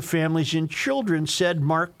food to families and children, said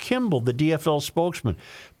Mark Kimball, the DFL spokesman.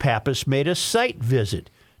 Pappas made a site visit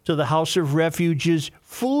to the House of Refuge's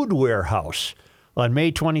food warehouse on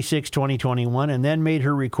May 26, 2021, and then made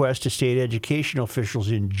her request to state education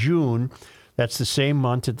officials in June. That's the same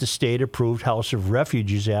month that the state approved House of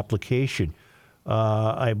Refuge's application.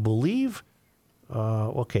 I believe,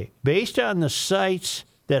 based on the sites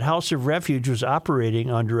that House of Refuge was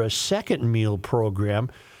operating under a second meal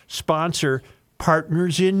program, sponsor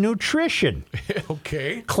Partners in Nutrition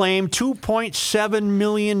claimed $2.7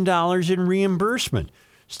 million in reimbursement.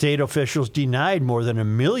 State officials denied more than $1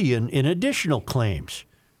 million in additional claims.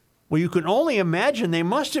 Well, you can only imagine they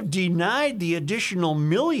must have denied the additional $1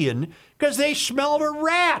 million because they smelled a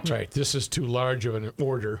rat. Right. This is too large of an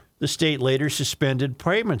order. The state later suspended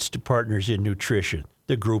payments to Partners in Nutrition.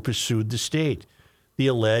 The group has sued the state. The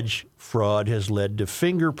alleged fraud has led to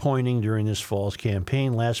finger-pointing during this fall's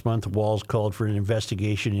campaign. Last month, Walz called for an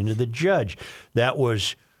investigation into the judge. That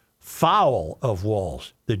was foul of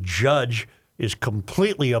Walz. The judge is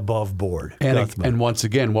completely above board. And once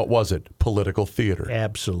again, what was it? Political theater.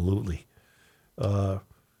 Absolutely. All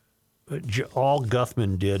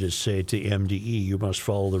Guthman did is say to MDE, you must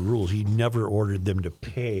follow the rules. He never ordered them to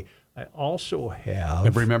pay. I also have...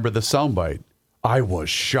 And remember the soundbite. I was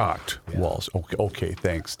shocked, Walz. Okay,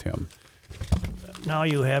 thanks, Tim. Now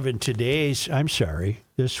you have in today's... I'm sorry.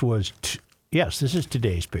 This was... this is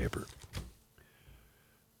today's paper.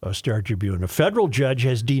 Star Tribune. A federal judge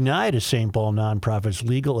has denied a St. Paul nonprofit's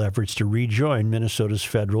legal efforts to rejoin Minnesota's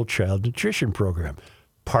federal child nutrition program.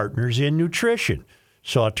 Partners in Nutrition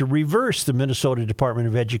sought to reverse the Minnesota Department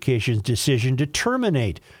of Education's decision to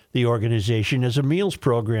terminate the organization as a meals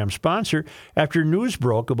program sponsor after news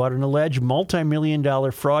broke about an alleged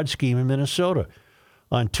multi-million-dollar fraud scheme in Minnesota.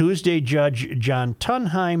 On Tuesday, Judge John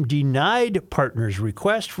Tunheim denied Partners'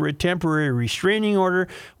 request for a temporary restraining order,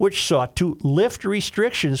 which sought to lift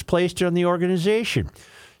restrictions placed on the organization.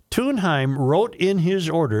 Tunheim wrote in his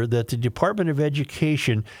order that the Department of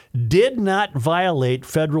Education did not violate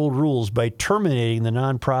federal rules by terminating the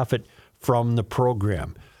nonprofit from the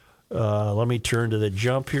program. Let me turn to the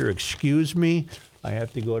jump here. Excuse me. I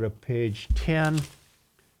have to go to page 10.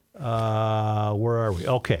 Where are we?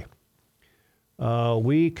 Okay.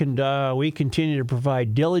 We continue to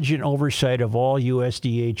provide diligent oversight of all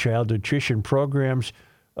USDA child nutrition programs.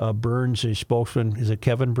 Burns, a spokesman, is it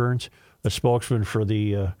Kevin Burns? A spokesman for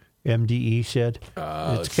the MDE said.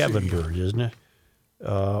 It's Kevin Burns, isn't it?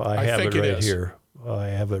 I have it right here. I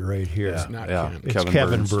have it right here. It's not It's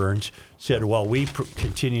Kevin Burns said, well, we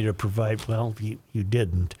continue to provide, well, you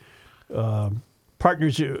didn't.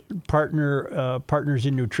 Partners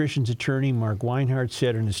in Nutrition's attorney, Mark Weinhardt,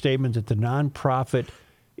 said in a statement that the nonprofit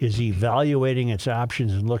is evaluating its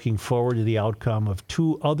options and looking forward to the outcome of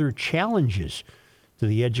 2 other challenges to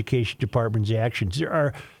the Education Department's actions.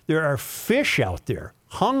 There are fish out there,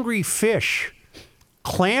 hungry fish,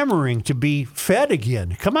 clamoring to be fed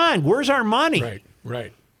again. Come on, where's our money?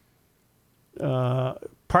 Right.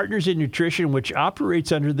 Partners in Nutrition, which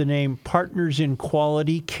operates under the name Partners in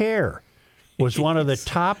Quality Care, was one of the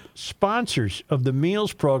top sponsors of the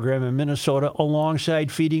meals program in Minnesota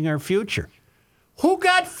alongside Feeding Our Future. Who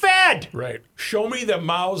got fed? Right. Show me the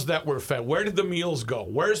mouths that were fed. Where did the meals go?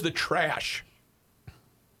 Where's the trash?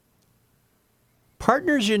 Are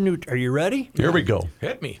you ready? Here we go.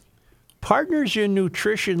 Hit me. Partners in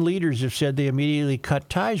Nutrition leaders have said they immediately cut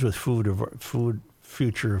ties with Feeding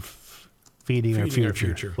Our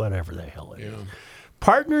Future, whatever the hell it is.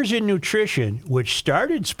 Partners in Nutrition, which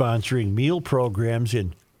started sponsoring meal programs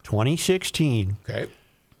in 2016,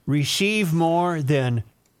 received more than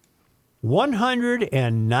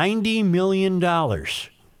 $190 million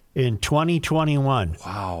in 2021.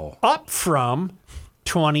 Wow. Up from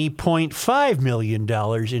 $20.5 million in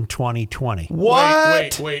 2020.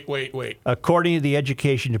 What? Wait. According to the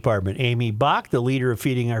Education Department, Amy Bach, the leader of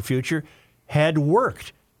Feeding Our Future, had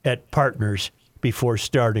worked at Partners before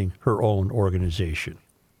starting her own organization.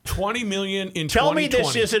 $20 million in 2020. Tell me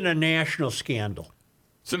this isn't a national scandal.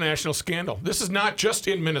 It's a national scandal. This is not just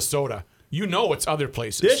in Minnesota. You know it's other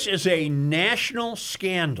places. This is a national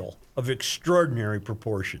scandal of extraordinary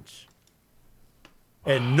proportions.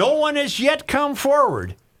 And no one has yet come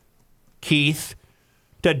forward, Keith,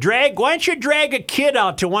 why don't you drag a kid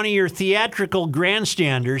out to one of your theatrical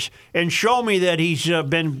grandstanders and show me that he's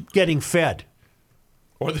been getting fed?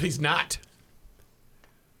 Or that he's not.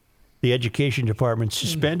 The Education Department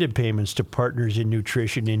suspended payments to Partners in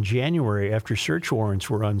Nutrition in January after search warrants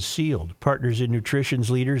were unsealed. Partners in Nutrition's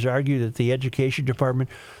leaders argue that the Education Department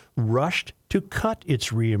rushed to cut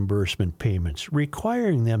its reimbursement payments,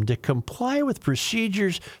 requiring them to comply with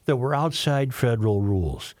procedures that were outside federal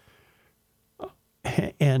rules.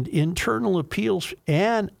 And internal appeals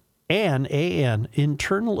an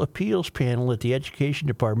internal appeals panel at the Education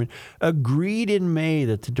Department agreed in May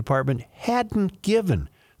that the department hadn't given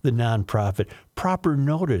the nonprofit proper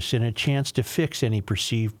notice and a chance to fix any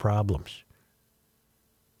perceived problems.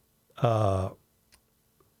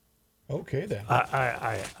 Okay, then.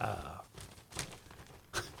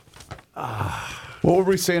 What were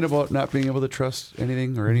we saying about not being able to trust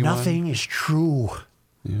anything or anyone? Nothing is true.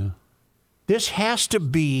 Yeah. This has to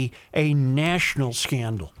be a national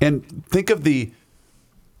scandal. And think of the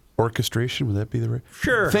orchestration. Would that be the right?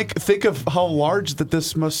 Sure. Think of how large that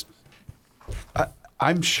this must.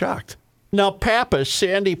 I'm shocked. Now, Pappas,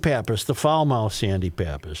 Sandy Pappas, the foul-mouthed Sandy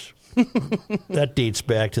Pappas, that dates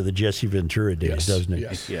back to the Jesse Ventura days, doesn't it?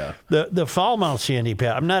 Yes. Yeah. The foul-mouthed Sandy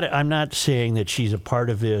Pappas. I'm not saying that she's a part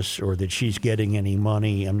of this or that she's getting any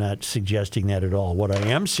money. I'm not suggesting that at all. What I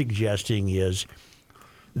am suggesting is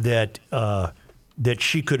that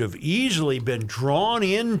she could have easily been drawn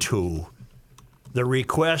into the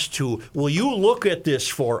request to, will you look at this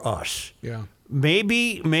for us? Yeah.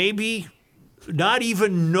 Maybe not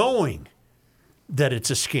even knowing that it's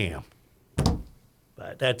a scam.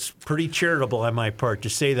 But that's pretty charitable on my part to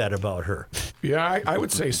say that about her. Yeah, I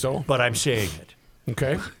would say so. But I'm saying it.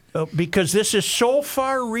 Okay. Because this is so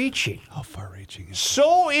far-reaching. How far-reaching is it?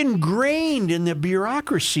 So ingrained in the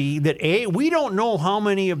bureaucracy that, we don't know how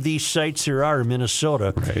many of these sites there are in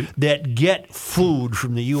Minnesota that get food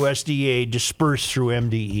from the USDA dispersed through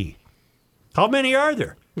MDE. How many are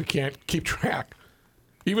there? We can't keep track.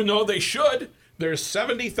 Even though they should, there's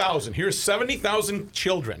 70,000. Here's 70,000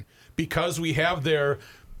 children because we have their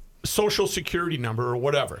social security number or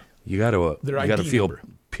whatever. You got to feel number.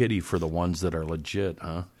 Pity for the ones that are legit,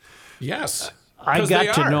 huh? Yes. I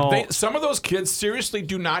got to know. Some of those kids seriously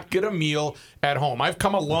do not get a meal at home. I've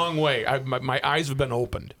come a long way. My eyes have been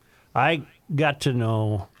opened. I got to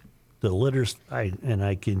know and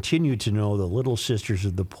I continue to know the Little Sisters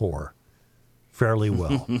of the Poor fairly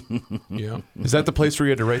well. Yeah. Is that the place where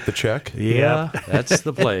you had to write the check? Yeah. That's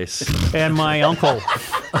the place. And my uncle,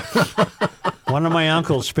 one of my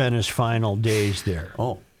uncles spent his final days there.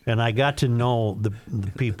 Oh. And I got to know the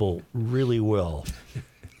people really well.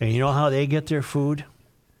 And you know how they get their food?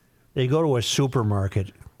 They go to a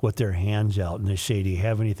supermarket with their hands out and they say, do you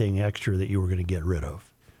have anything extra that you were going to get rid of?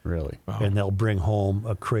 Really? Wow. And they'll bring home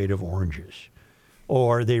a crate of oranges.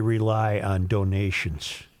 Or they rely on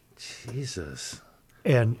donations. Jesus.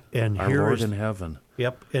 And Our here Lord is, in heaven.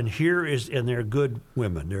 Yep. And they're good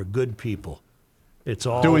women. They're good people. It's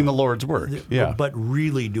all Doing the Lord's work. Yeah. But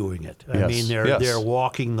really doing it. I Yes, mean, yes. they're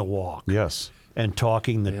walking the walk. Yes. And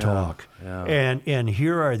talking the talk. Yeah. And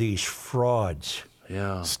here are these frauds.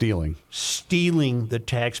 Yeah. Stealing the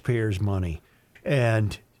taxpayers' money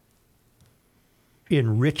and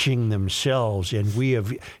enriching themselves. And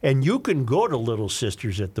you can go to Little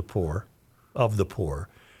Sisters of the Poor.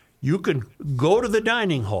 You can go to the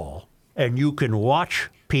dining hall and you can watch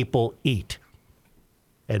people eat.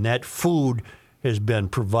 And that food has been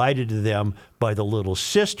provided to them by the Little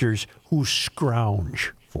Sisters who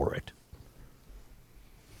scrounge for it.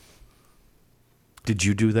 Did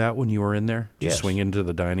you do that when you were in there? Did you Yes. swing into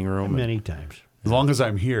the dining room? Many times. As long as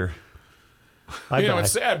I'm here.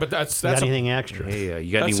 It's sad, but that's got anything extra. Hey,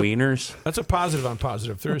 you got any That's a- wieners? That's a positive on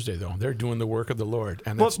Positive Thursday, though. They're doing the work of the Lord,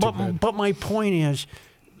 and that's too bad. But my point is,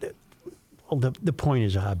 the point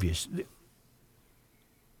is obvious.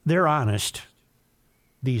 They're honest.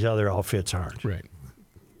 These other outfits aren't. Right.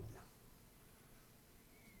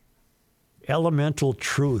 Elemental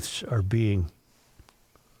truths are being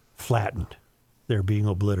flattened. They're being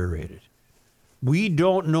obliterated. We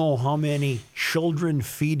don't know how many children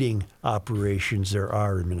feeding operations there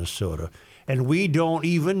are in Minnesota, and we don't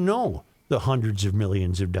even know the hundreds of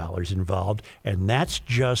millions of dollars involved, and that's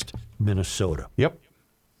just Minnesota. Yep.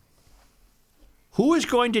 Who is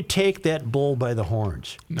going to take that bull by the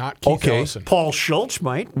horns? Not Keith Ellison. Paul Schultz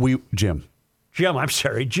might. Jim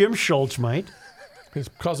Schultz might. His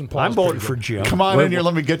cousin Paul. I'm voting for Jim. Come on in here.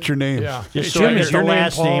 Let me get your name. Yeah. Just Hey, so I Tiger, get the your name,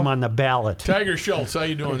 last Paul? name on the ballot. Tiger Schultz, how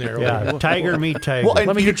you doing there? Yeah, Tiger meet Tiger. Well, and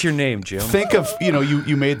Let me get your name, Jim. Think of,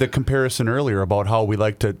 you made the comparison earlier about how we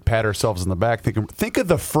like to pat ourselves on the back. Think of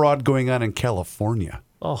the fraud going on in California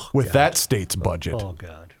with God. that state's budget. Oh,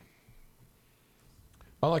 God.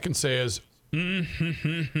 All I can say is,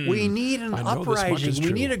 We need an I know this much uprising. is We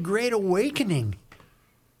true. need a great awakening.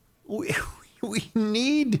 We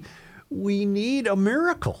need a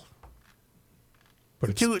miracle but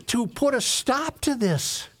it's, to put a stop to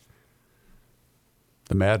this.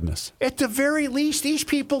 The madness. At the very least, these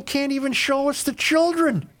people can't even show us the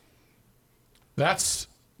children. that's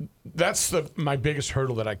my biggest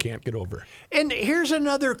hurdle that I can't get over. And here's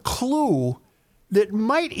another clue that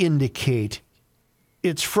might indicate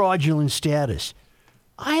its fraudulent status.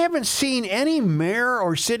 I haven't seen any mayor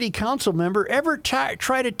or city council member ever try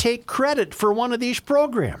to take credit for one of these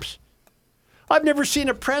programs. I've never seen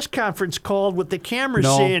a press conference called with the camera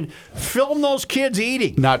saying, film those kids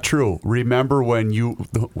eating. Not true. Remember when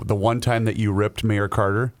the one time that you ripped Mayor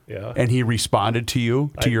Carter? Yeah. And he responded to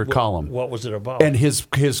you, to your column. What was it about? And his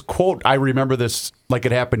quote, I remember this like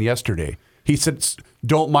it happened yesterday. He said,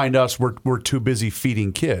 "Don't mind us. We're too busy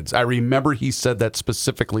feeding kids." I remember he said that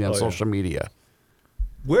specifically on social media.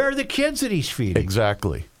 Where are the kids that he's feeding?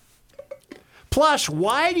 Exactly. Plus,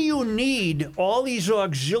 why do you need all these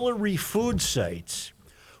auxiliary food sites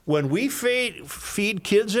when we feed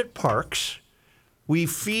kids at parks, we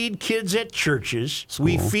feed kids at churches,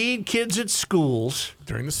 we feed kids at schools,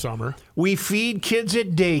 During the summer, we feed kids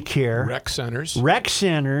at daycare, rec centers.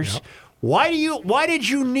 Yep. Why did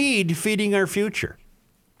you need Feeding Our Future?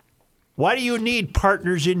 Why do you need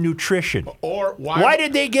Partners in Nutrition? Or Why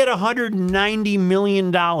did they get $190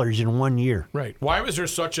 million in 1 year? Right. Why was there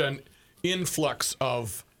such an influx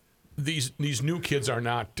of these new kids are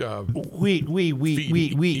not The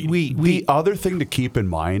other thing to keep in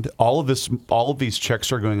mind, all of these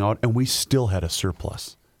checks are going out, and we still had a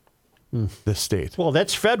surplus. This state. Well,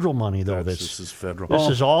 that's federal money, though. This is federal. This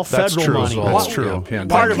is all That's federal true. money. That's true.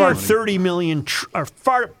 Part of our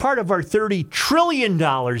 $30 trillion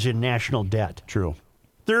in national debt. True.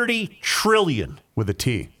 30 trillion. With a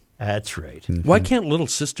T. That's right. Why can't Little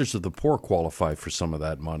Sisters of the Poor qualify for some of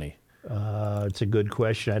that money? It's a good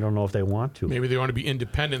question. I don't know if they want to. maybe they want to be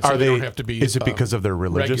independent so they don't have to be Is it because of their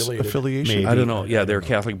religious regulated. affiliation? Maybe. I don't know. Yeah, they're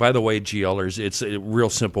Catholic. By the way, GLers, it's a real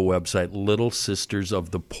simple website,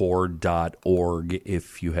 littlesistersofthepoor.org.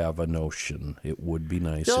 If you have a notion, it would be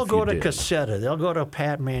nice They'll if go you to did. Cassetta. They'll go to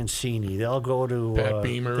Pat Mancini. They'll go to Pat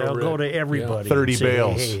Beamer, They'll go to Rick. everybody. Yeah. 30 and say,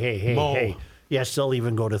 bales. Hey, Mo. hey. Yes, they'll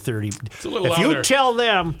even go to 30. It's a little If out you there. tell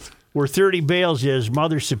them where 30 bales is,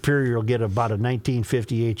 Mother Superior will get about a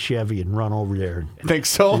 1958 Chevy and run over there and Think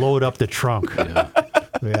so? load up the trunk.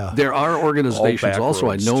 Yeah. There are organizations, back also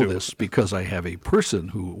I roads, know too. this because I have a person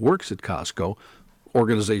who works at Costco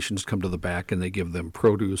organizations come to the back and they give them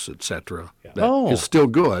produce, etc. That is still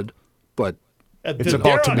good, but it's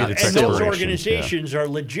about to meet its and those expiration. organizations are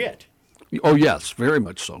legit. Oh, yes, very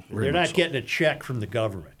much so. They're not getting a check from the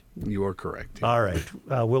government. You are correct. All right.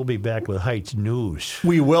 We'll be back with Heights News.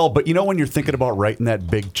 We will, but you know when you're thinking about writing that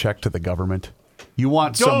big check to the government, you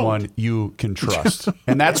want someone you can trust.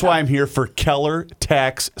 And that's why I'm here for Keller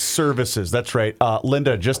Tax Services. That's right.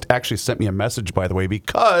 Linda just actually sent me a message, by the way,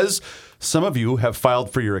 because some of you have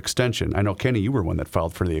filed for your extension. I know, Kenny, you were one that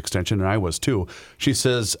filed for the extension, and I was too. She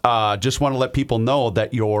says, just want to let people know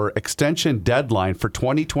that your extension deadline for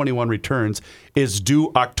 2021 returns is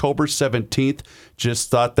due October 17th.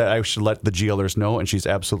 Just thought that I should let the GLers know, and she's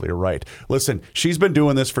absolutely right. Listen, she's been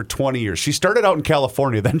doing this for 20 years. She started out in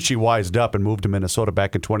California, then she wised up and moved to Minnesota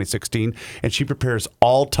back in 2016, and she prepares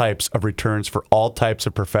all types of returns for all types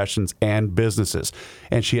of professions and businesses.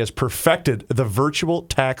 And she has perfected the virtual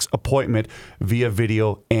tax appointment via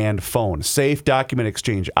video and phone. Safe document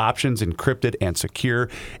exchange options, encrypted and secure,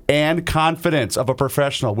 and confidence of a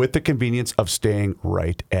professional with the convenience of staying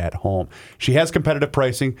right at home. She has competitive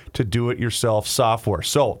pricing to do-it-yourself software.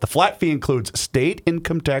 So the flat fee includes state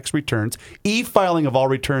income tax returns, e-filing of all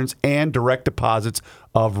returns, and direct deposits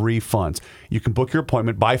of refunds. You can book your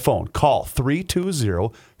appointment by phone. Call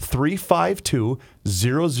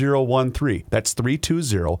 320-352-0013. That's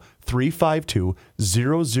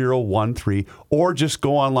 320-352-0013. Or just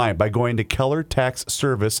go online by going to Keller Tax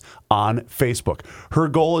Service on Facebook. Her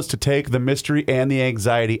goal is to take the mystery and the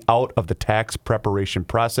anxiety out of the tax preparation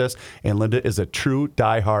process. And Linda is a true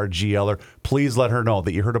diehard GLer. Please let her know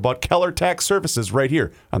that you heard about Keller Tax Services right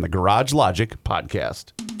here on the Garage Logic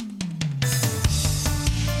podcast.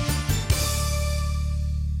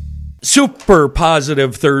 Super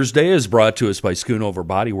Positive Thursday is brought to us by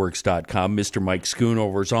SchoonoverBodyWorks.com. Mr. Mike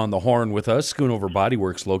Schoonover's on the horn with us. Schoonover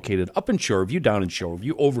Bodyworks located up in Shoreview, down in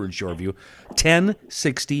Shoreview, over in Shoreview,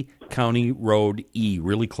 1060 County Road E,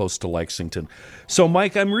 really close to Lexington. So,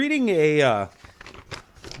 Mike, I'm reading a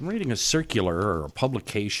circular or a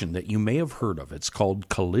publication that you may have heard of. It's called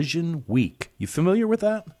Collision Week. You familiar with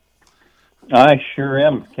that? I sure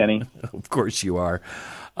am, Kenny. Of course you are.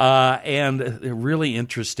 And a really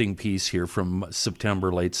interesting piece here from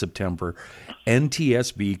late September.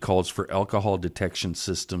 NTSB calls for alcohol detection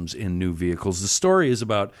systems in new vehicles. The story is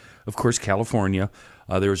about, of course, California.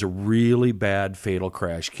 There was a really bad fatal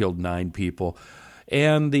crash, killed 9 people.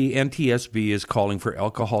 And the NTSB is calling for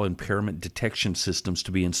alcohol impairment detection systems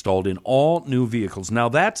to be installed in all new vehicles. Now,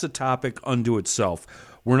 that's a topic unto itself.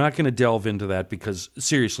 We're not going to delve into that because,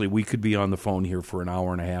 seriously, we could be on the phone here for an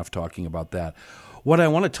hour and a half talking about that. What I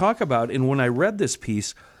want to talk about, and when I read this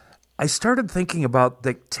piece, I started thinking about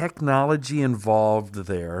the technology involved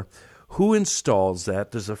there. Who installs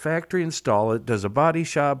that? Does a factory install it? Does a body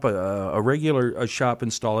shop, a regular shop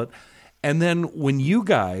install it? And then when you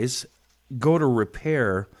guys go to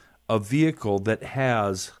repair a vehicle that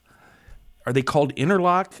has, are they called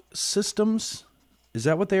interlock systems? Is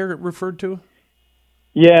that what they're referred to?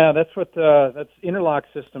 Yeah, that's interlock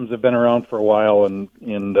systems have been around for a while, and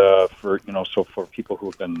for people who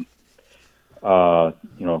have been are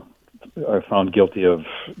found guilty of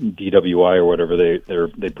DWI or whatever, they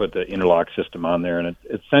put the interlock system on there, and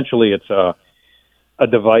essentially it's a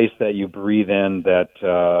device that you breathe in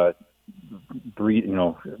that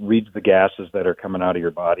reads the gases that are coming out of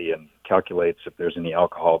your body and calculates if there's any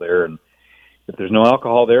alcohol there, and if there's no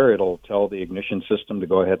alcohol there, it'll tell the ignition system to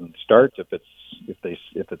go ahead and start. If it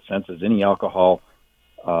senses any alcohol,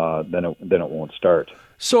 then it won't start.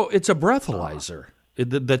 So it's a breathalyzer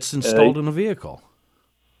that's installed in a vehicle.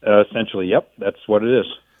 Essentially, yep. That's what it is.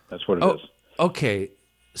 That's what it is. Okay,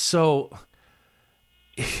 so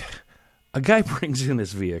a guy brings in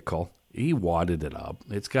his vehicle. He wadded it up.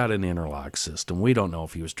 It's got an interlock system. We don't know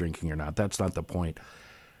if he was drinking or not. That's not the point.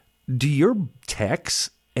 Do your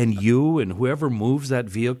techs and you and whoever moves that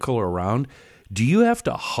vehicle around, do you have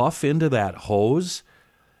to huff into that hose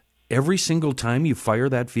every single time you fire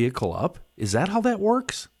that vehicle up? Is that how that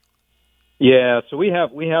works? Yeah, so we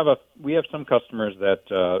have some customers that,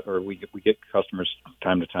 or we get customers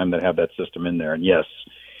time to time that have that system in there, and yes,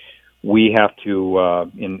 we have to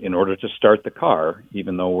in order to start the car,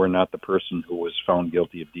 even though we're not the person who was found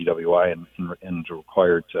guilty of DWI and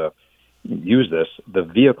required to use this, the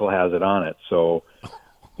vehicle has it on it, so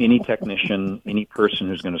any technician, any person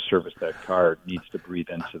who's going to service that car needs to breathe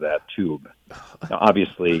into that tube. Now,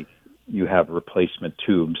 obviously, you have replacement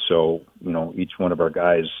tubes, so each one of our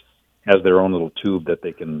guys has their own little tube that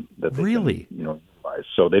they can really utilize.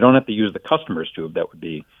 So they don't have to use the customer's tube. That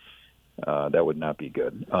would not be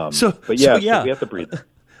good. So we have to breathe.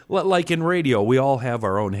 Like in radio, we all have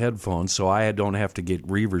our own headphones, so I don't have to get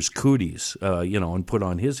Reaver's cooties, and put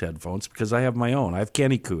on his headphones because I have my own. I have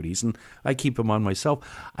Kenny cooties, and I keep them on myself.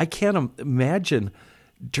 I can't imagine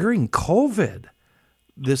during COVID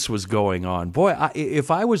this was going on. Boy,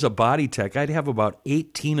 if I was a body tech, I'd have about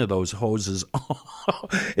 18 of those hoses.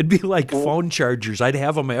 It'd be like phone chargers. I'd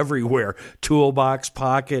have them everywhere. Toolbox,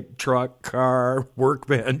 pocket, truck, car,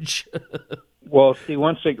 workbench. Well, see,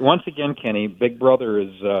 once again, Kenny, Big Brother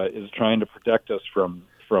is trying to protect us from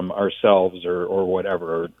ourselves or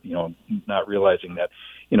whatever, not realizing that,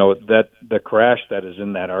 that the crash that is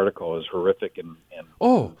in that article is horrific and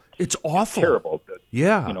it's awful. Terrible.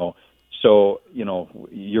 Yeah. So,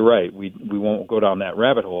 you're right. We won't go down that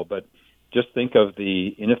rabbit hole, but just think of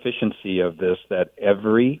the inefficiency of this, that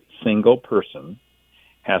every single person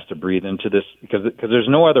has to breathe into this because there's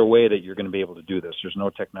no other way that you're going to be able to do this. There's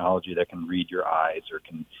no technology that can read your eyes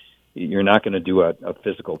you're not going to do a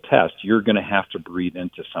physical test. You're going to have to breathe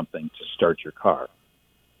into something to start your car.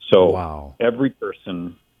 So every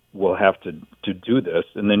person will have to do this.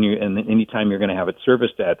 And then anytime you're going to have it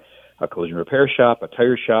serviced at a collision repair shop, a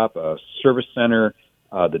tire shop, a service center,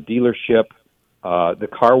 the dealership, the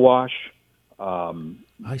car wash.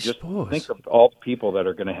 I suppose. Think of all the people that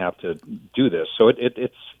are going to have to do this. So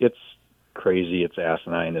it's crazy. It's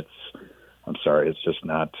asinine. I'm sorry. It's just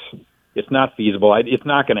not. It's not feasible. It's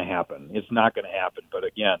not going to happen. It's not going to happen. But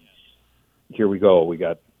again, here we go. We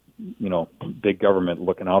got big government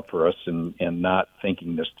looking out for us and not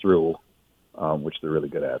thinking this through. Which they're really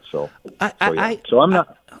good at. So I'm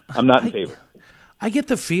not in favor. I get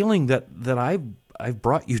the feeling that I've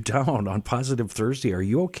brought you down on Positive Thursday. Are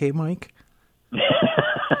you okay, Mike?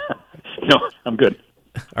 No, I'm good.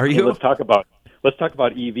 Are you? Let's talk about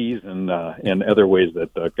EVs and other ways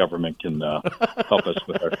that the government can help us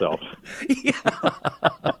with ourselves.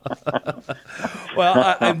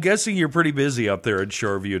 Well, I'm guessing you're pretty busy up there at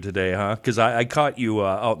Shoreview today, huh? Because I caught you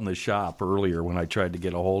out in the shop earlier when I tried to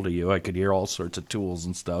get a hold of you. I could hear all sorts of tools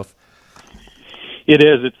and stuff. It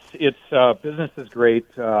is. It's business is great.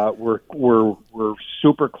 We're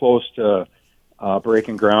super close to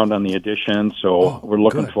breaking ground on the addition, so we're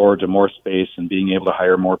looking forward to more space and being able to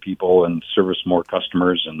hire more people and service more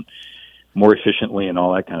customers and more efficiently and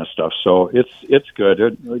all that kind of stuff. So it's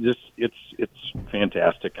good. It's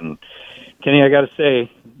fantastic. And Kenny, I got to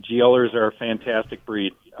say, GLers are a fantastic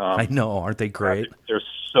breed. I know, aren't they great? They're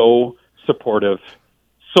so supportive,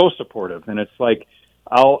 and it's like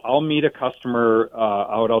I'll meet a customer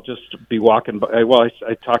out. I'll just be walking by. Well,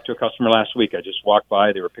 I talked to a customer last week. I just walked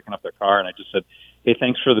by. They were picking up their car, and I just said, "Hey,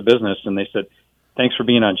 thanks for the business." And they said, "Thanks for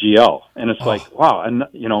being on GL." And it's like, wow, and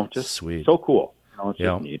just sweet, so cool. It's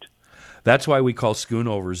just neat. That's why we call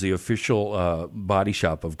Schoonovers the official body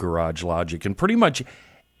shop of Garage Logic, and pretty much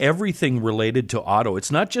everything related to auto.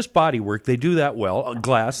 It's not just body work. They do that well.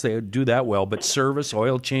 Glass, they do that well. But service,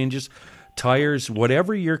 oil changes, tires,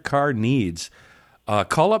 whatever your car needs,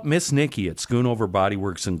 call up Miss Nikki at Schoonover Body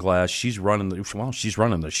Works and Glass. She's running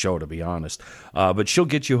the show, to be honest. But she'll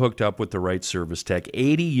get you hooked up with the right service tech.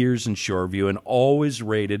 80 years in Shoreview and always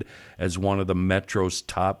rated as one of the Metro's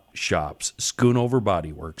top shops.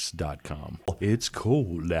 SchoonoverBodyWorks.com. It's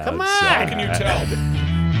cold outside. Come on! How can you tell?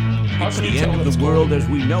 It's the end of the world as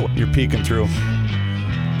we know it. You're peeking through.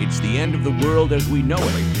 It's the end of the world as we know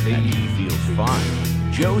it, and he feels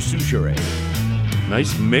fine. Joe Souchere.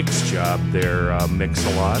 Nice mix job there,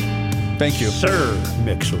 Mix-a-Lot. Thank you. Sir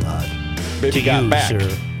Mix-a-Lot. Baby got back. Sir.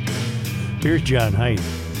 Here's John Height.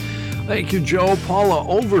 Thank you, Joe. Paula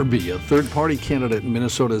Overby, a third-party candidate in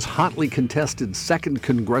Minnesota's hotly contested 2nd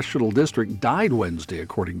Congressional District, died Wednesday,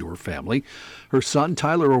 according to her family. Her son,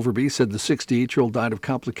 Tyler Overby, said the 68-year-old died of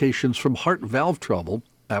complications from heart valve trouble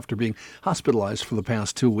after being hospitalized for the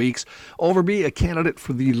past 2 weeks. Overby, a candidate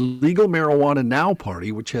for the Legal Marijuana Now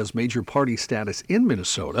Party, which has major party status in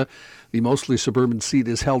Minnesota. The mostly suburban seat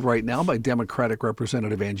is held right now by Democratic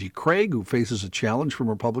Representative Angie Craig, who faces a challenge from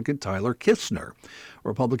Republican Tyler Kistner.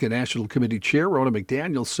 Republican National Committee Chair Ronna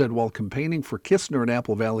McDaniel said while campaigning for Kistner in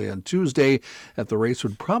Apple Valley on Tuesday that the race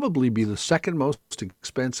would probably be the second most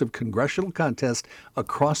expensive congressional contest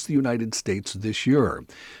across the United States this year.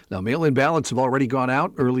 Now, mail-in ballots have already gone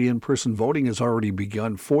out. Early in-person voting has already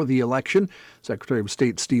begun for the election. Secretary of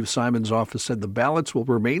State Steve Simon's office said the ballots will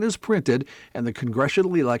remain as printed and the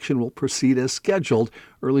congressional election will proceed as scheduled.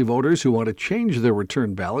 Early voters who want to change their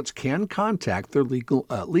return ballots can contact their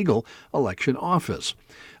legal election office.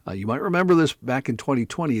 You might remember this back in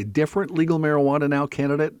 2020. A different Legal Marijuana Now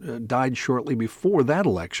candidate died shortly before that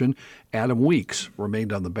election. Adam Weeks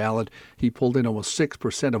remained on the ballot. He pulled in almost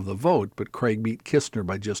 6% of the vote, but Craig beat Kistner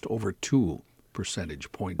by just over 2%.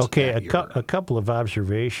 percentage points. Okay, that year. a couple of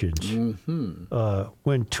observations. Mm-hmm.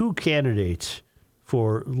 When two candidates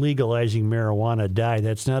for legalizing marijuana die,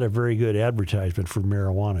 that's not a very good advertisement for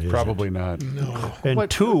marijuana, is Probably it? not. No. And What?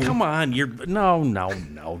 two, Come on,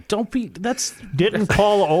 no. Don't be. That's didn't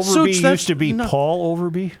Paul Overby Suits, that's- used to be no. Paul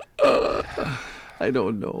Overby? I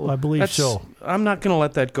don't know. I believe so. I'm not going to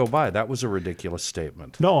let that go by. That was a ridiculous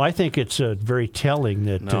statement. No, I think it's very telling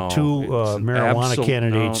that No, two it's an marijuana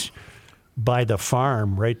candidates buy the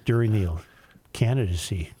farm right during the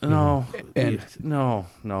candidacy. No, And- no.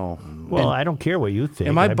 Well, I don't care what you think.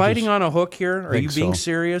 Am I I'm biting just- on a hook here? Are you Think being so.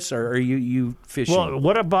 serious, or are you fishing? Well,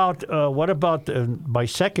 what about my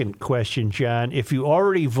second question, John? If you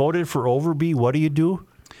already voted for Overby, what do you do?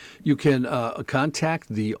 You can contact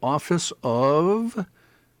the office of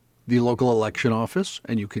the local election office,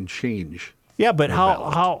 and you can change. Yeah, but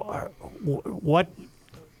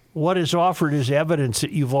what is offered as evidence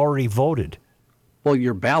that you've already voted? Well,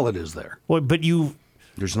 your ballot is there. Well, but you.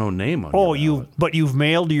 There's no name on. Oh, your ballot. you've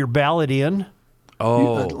mailed your ballot in.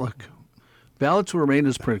 Oh, Look, ballots will remain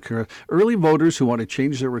as printed. Early voters who want to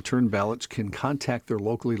change their return ballots can contact their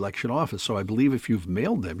local election office. So I believe if you've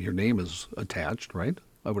mailed them, your name is attached, right?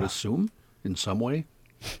 I would assume in some way.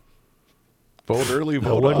 Vote early, I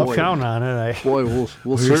vote wouldn't often. count on it. Boy, we'll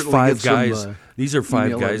Here's certainly five get some, guys. These are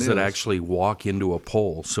five email guys that ideas. actually walk into a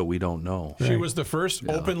poll, so we don't know. She was the first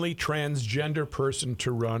openly transgender person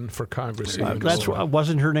to run for Congress. in Minnesota.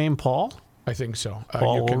 Wasn't her name Paul? I think so.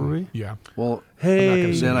 Paul Overby? Yeah. Well,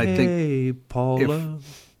 Hey, then I think Paula.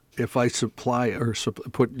 if I supply or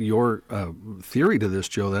put your theory to this,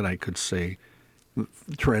 Joe, then I could say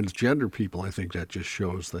transgender people. I think that just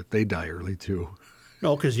shows that they die early too.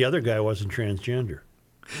 No, because the other guy wasn't transgender.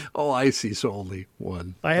 Oh, I see. So only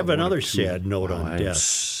one. I have one another or two. sad note on I'm death.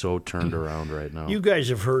 so turned around right now. You guys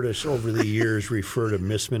have heard us over the years refer to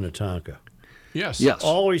Miss Minnetonka. Yes. Yes.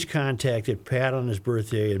 Always contacted Pat on his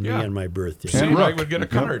birthday and me Yeah. on my birthday. See, I would get a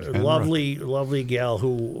card. Lovely gal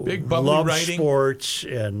who Big bubbly loves writing. sports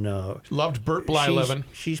and Loved Burt Blyleven.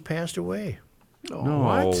 she's passed away. no.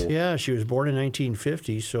 What? Yeah, she was born in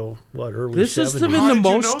 1950, so early This 70s. has been How the did you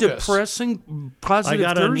most know this? depressing I positive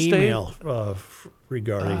got an Thursday. email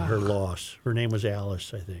regarding her loss. Her name was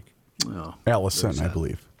Alice, I think. Oh, Allison, I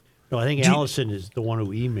believe. No, I think Allison is the one who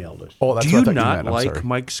emailed us. Oh, that's Do what I you thought not meant. I'm like sorry.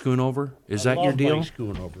 Mike Schoonover? Is I that your love deal? Mike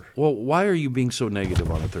Schoonover. Well, why are you being so negative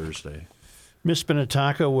on a Thursday? Miss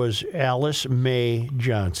Minnetonka was Alice Mae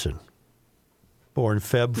Johnson, born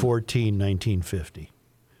Feb 14, 1950.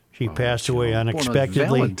 She passed away born on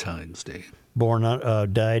unexpectedly. Valentine's Day.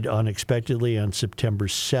 Died unexpectedly on September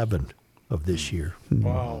 7 of this year.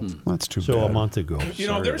 Wow. That's too So bad. a month ago. You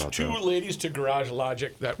know, Sorry there's about two that. ladies to Garage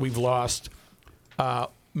Logic that we've lost.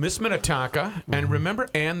 Miss Minnetonka, and remember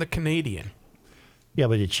Anne the Canadian. Yeah,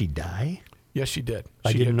 but did she die? Yes, she did.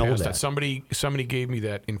 I She didn't did know pass that. Somebody gave me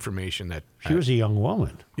that information. That She was a young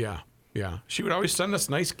woman. yeah. She would always send us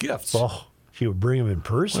nice gifts. Oh, she would bring them in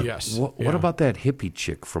person. Yes. What yeah. about that hippie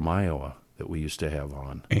chick from Iowa that we used to have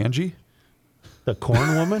on? Angie? The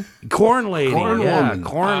corn woman? Corn lady. Corn yeah, woman.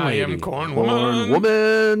 corn I lady. am Corn Born Woman.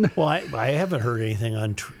 woman. Well, I haven't heard anything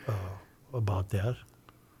about that.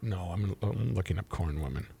 No, I'm looking up Corn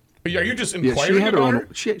Woman. Are you just Yeah, inquiring she had her about own.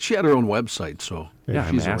 her? She had her own website, so Yeah, if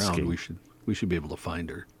I'm she's asking. around, we should be able to find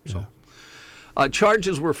her. So.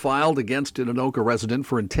 Charges were filed against an Anoka resident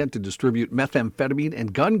for intent to distribute methamphetamine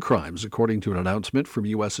and gun crimes, according to an announcement from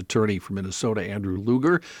U.S. Attorney for Minnesota Andrew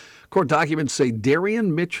Luger. Court documents say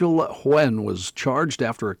Darian Mitchell Huen was charged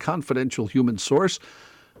after a confidential human source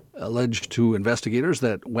alleged to investigators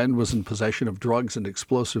that Wen was in possession of drugs and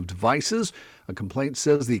explosive devices. A complaint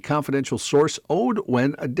says the confidential source owed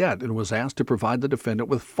Wen a debt and was asked to provide the defendant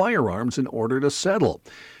with firearms in order to settle.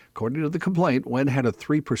 According to the complaint, Wen had a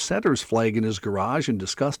 3%ers flag in his garage and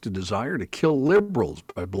discussed a desire to kill liberals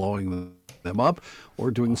by blowing them up or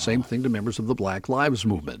doing the same thing to members of the Black Lives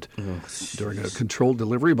Movement. During a controlled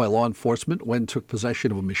delivery by law enforcement, Wen took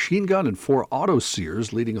possession of a machine gun and 4 auto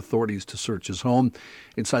sears, leading authorities to search his home.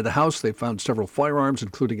 Inside the house, they found several firearms,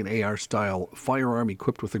 including an AR-style firearm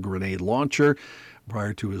equipped with a grenade launcher.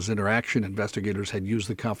 Prior to his interaction, investigators had used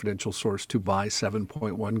the confidential source to buy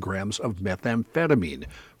 7.1 grams of methamphetamine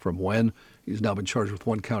from Wen. He's now been charged with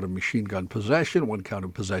 1 count of machine gun possession, 1 count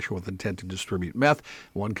of possession with intent to distribute meth,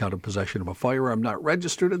 1 count of possession of a firearm not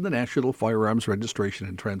registered in the National Firearms Registration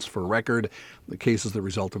and Transfer Record. The case is the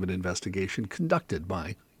result of an investigation conducted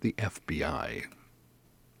by the FBI.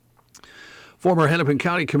 Former Hennepin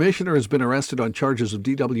County Commissioner has been arrested on charges of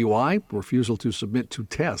DWI, refusal to submit to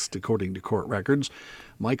test, according to court records.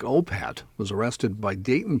 Mike Opat was arrested by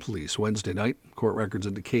Dayton police Wednesday night. Court records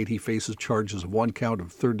indicate he faces charges of 1 count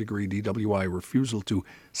of third-degree DWI refusal to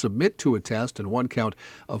submit to a test and 1 count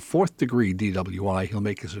of fourth-degree DWI. He'll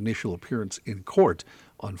make his initial appearance in court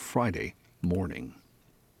on Friday morning.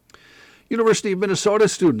 University of Minnesota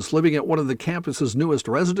students living at one of the campus's newest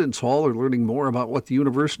residence hall are learning more about what the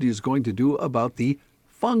university is going to do about the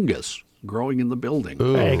fungus growing in the building.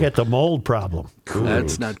 I get the mold problem.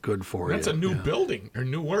 That's not good for you. That's a new building, or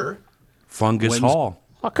newer. Fungus Hall.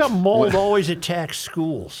 How come mold always attacks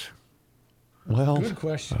schools? Well, good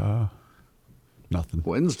question. Nothing.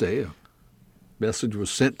 Wednesday, a message was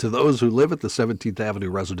sent to those who live at the 17th Avenue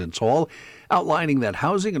Residence Hall, outlining that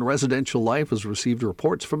housing and residential life has received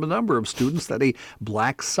reports from a number of students that a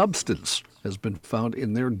black substance has been found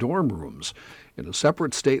in their dorm rooms. In a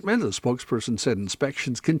separate statement, a spokesperson said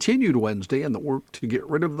inspections continued Wednesday and the work to get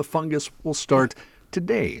rid of the fungus will start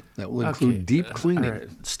today. That will include deep cleaning. All right.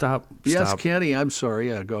 Stop. Yes, Kenny, I'm sorry.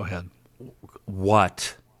 Yeah, go ahead.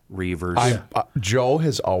 What, Reavers? Joe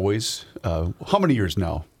has always, how many years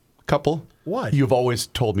now? A couple? What? You've always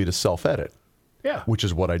told me to self-edit. Yeah. Which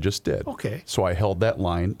is what I just did. Okay. So I held that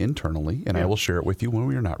line internally, and I will share it with you when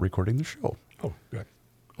we are not recording the show. Oh, good.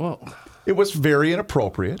 Well, it was very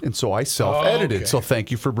inappropriate, and so I self-edited. Okay. So thank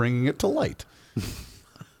you for bringing it to light.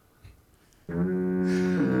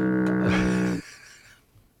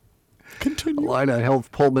 Continue. Illini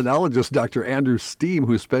Health pulmonologist Dr. Andrew Steen,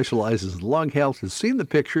 who specializes in lung health, has seen the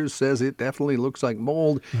pictures, says it definitely looks like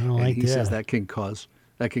mold. And he says that can cause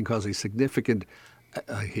a significant,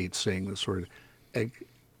 I hate saying this word,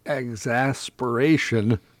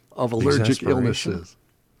 exacerbation of allergic illnesses.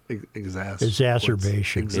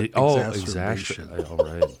 Exacerbation. Exacerbation. All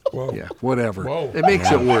right. Whoa. Yeah, whatever. Whoa. It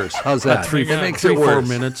makes it worse. How's that? It makes it 4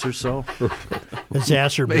 minutes or so.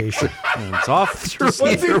 Exacerbation. It's off. What's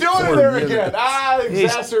he doing there again?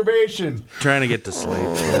 Exacerbation. Trying to get to sleep.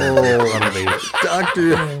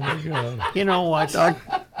 Doctor. Oh, my God. You know what?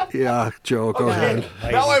 Yeah, Joe, go ahead.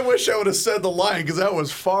 Now I wish I would have said the line, because that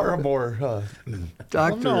was far more...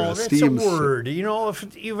 Dr. No, that's Steam a word. You know,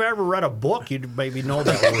 if you've ever read a book, you'd maybe know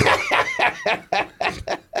that word.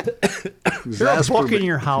 Is there a book in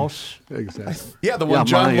your house? Exactly. Yeah, the one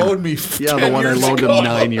John loaned me 10 one I years loaned ago. him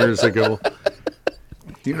 9 years ago.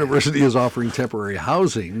 The university is offering temporary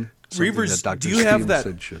housing. Reavers, do you have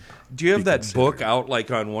that book out like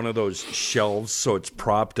on one of those shelves so it's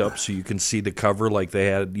propped up so you can see the cover like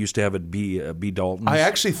they used to have at B Dalton's? I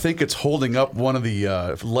actually think it's holding up one of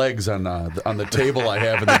the legs on the table I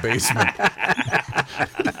have in the basement.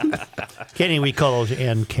 Kenny, we call those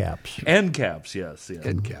end caps. End caps, yes. Yeah.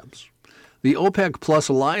 End caps. The OPEC Plus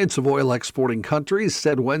alliance of oil exporting countries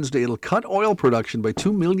said Wednesday it'll cut oil production by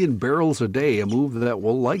 2 million barrels a day, a move that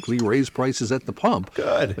will likely raise prices at the pump.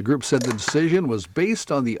 Good. The group said the decision was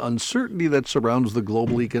based on the uncertainty that surrounds the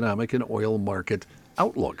global economic and oil market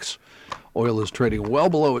outlooks. Oil is trading well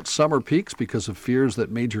below its summer peaks because of fears that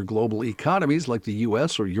major global economies like the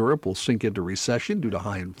U.S. or Europe will sink into recession due to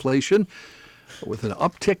high inflation. With an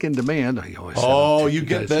uptick in demand, you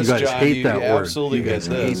get this, you guys John. hate that word. Absolutely you guys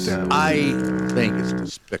get hate this. that word. I think it's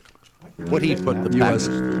despicable. What he put the package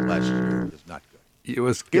through last year is not good.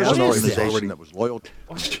 U.S. Here's gas an prices organization that was loyal.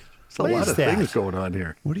 There's a lot of things going on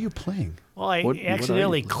here. What are you playing? Well, I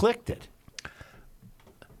accidentally clicked it.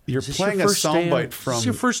 You're playing a soundbite from... Is this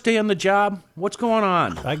your first day on the job? What's going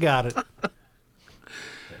on? I got it.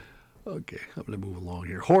 Okay, I'm going to move along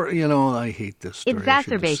here. I hate this story.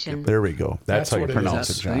 Exacerbation. There we go. That's how you pronounce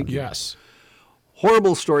it, John. Yes.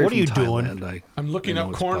 Horrible story What from are you Thailand. doing? I'm looking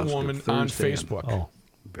up Corn Woman on Facebook. Oh,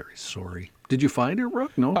 very sorry. Did you find her,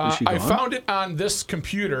 Rook? No, is she gone? I found it on this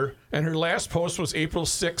computer, and her last post was April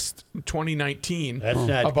 6th, 2019. That's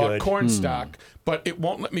not about good. corn stock, but it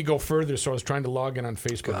won't let me go further, so I was trying to log in on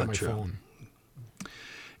Facebook on my phone.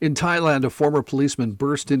 In Thailand, a former policeman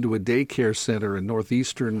burst into a daycare center in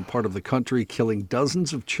northeastern part of the country, killing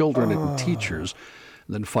dozens of children and teachers,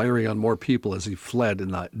 and then firing on more people as he fled in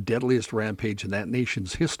the deadliest rampage in that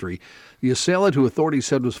nation's history. The assailant, who authorities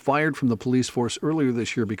said was fired from the police force earlier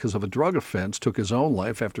this year because of a drug offense, took his own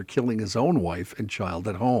life after killing his own wife and child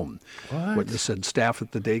at home. Witness said staff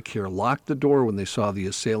at the daycare locked the door when they saw the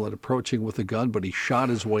assailant approaching with a gun, but he shot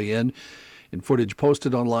his way in. In footage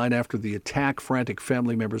posted online after the attack, frantic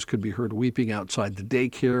family members could be heard weeping outside the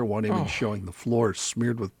daycare, one image showing the floor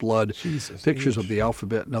smeared with blood. Pictures of the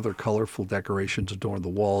alphabet and other colorful decorations adorn the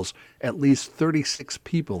walls. At least 36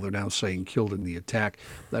 people, they're now saying, killed in the attack.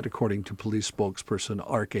 That according to police spokesperson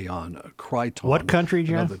Archeon Crichton. What country,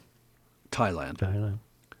 John? Thailand.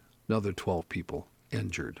 Another 12 people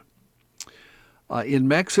injured. In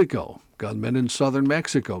Mexico, gunmen in southern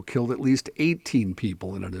Mexico killed at least 18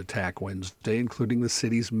 people in an attack Wednesday, including the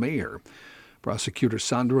city's mayor. Prosecutor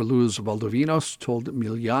Sandra Luz Valdovinos told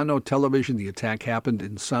Emiliano Television the attack happened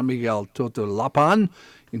in San Miguel Totolapan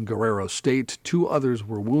in Guerrero State. 2 others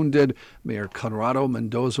were wounded. Mayor Conrado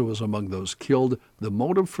Mendoza was among those killed. The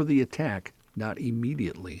motive for the attack not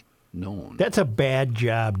immediately known. That's a bad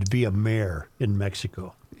job to be a mayor in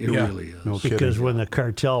Mexico. It really is. No Because kidding. when the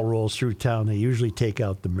cartel rolls through town, they usually take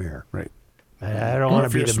out the mayor. Right. I don't want to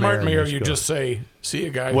If be you're a the smart mayor, in you Mexico. just say, see you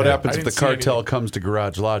guys. What I happens if didn't the see cartel anything." comes to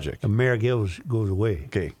Garage Logic? The mayor goes away.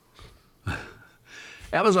 Okay.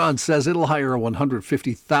 Amazon says it'll hire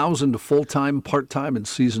 150,000 full-time, part-time, and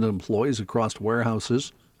seasonal employees across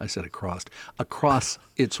warehouses. I said across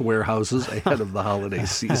its warehouses ahead of the holiday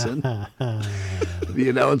season. The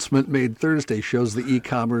announcement made Thursday shows the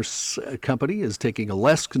e-commerce company is taking a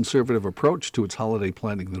less conservative approach to its holiday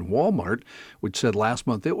planning than Walmart, which said last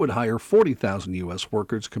month it would hire 40,000 U.S.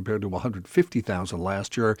 workers compared to 150,000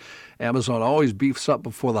 last year. Amazon always beefs up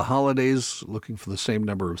before the holidays, looking for the same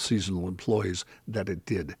number of seasonal employees that it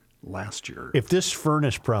did last year. If this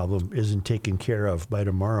furnace problem isn't taken care of by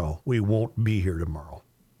tomorrow, we won't be here tomorrow.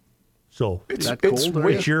 So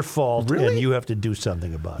It's your fault, and you have to do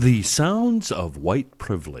something about it. The sounds of white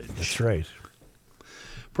privilege. That's right.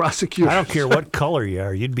 Prosecutors. I don't care what color you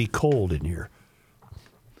are; you'd be cold in here.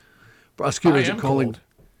 Prosecutors I are am calling. cold.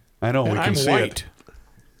 I know, And we can I'm see white.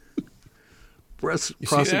 it. You see that?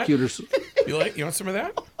 Prosecutors. You want some of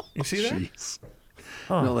that? You see that? Jeez.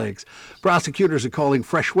 No thanks. Prosecutors are calling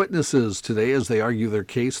fresh witnesses today as they argue their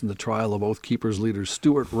case in the trial of Oath Keepers leader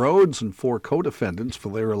Stuart Rhodes and 4 co-defendants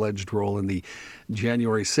for their alleged role in the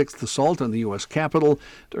January 6th assault on the U.S. Capitol.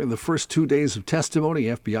 During the first 2 days of testimony,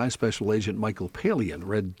 FBI Special Agent Michael Palian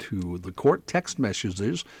read to the court text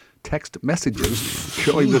messages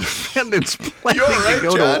showing the defendants planning to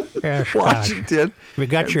go to Washington. You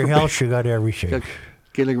got your health, you got everything.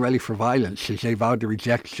 Getting ready for violence as they vowed to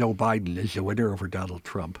reject Joe Biden as the winner over Donald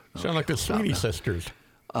Trump. Sound like the Sweeney sisters.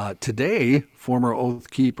 Today, former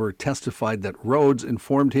Oath Keeper testified that Rhodes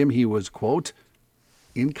informed him he was, quote,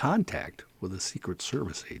 in contact with a Secret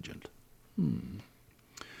Service agent.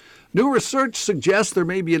 New research suggests there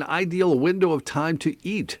may be an ideal window of time to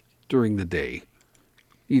eat during the day.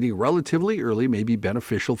 Eating relatively early may be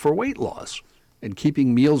beneficial for weight loss, and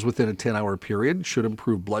keeping meals within a 10-hour period should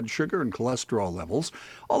improve blood sugar and cholesterol levels.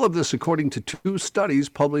 All of this according to 2 studies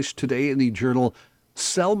published today in the journal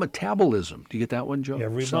Cell Metabolism. Do you get that one, Joe?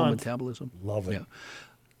 Every Cell month. Metabolism? Love it. Yeah.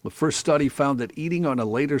 The first study found that eating on a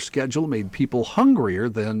later schedule made people hungrier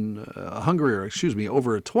over a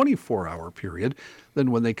 24-hour period than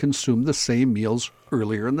when they consumed the same meals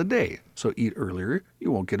earlier in the day. So eat earlier,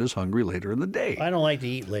 you won't get as hungry later in the day. I don't like to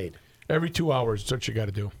eat late. Every 2 hours, that's what you got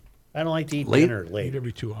to do. I don't like to eat Late? dinner Eat late.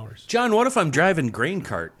 every 2 hours. John, what if I'm driving grain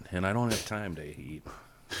cart and I don't have time to eat?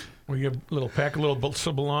 Well, you pack a little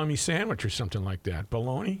salami sandwich or something like that.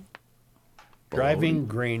 Bologna? Driving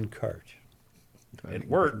grain cart. It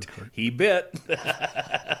worked. He bit.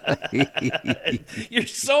 You're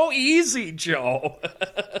so easy, Joe.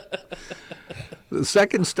 The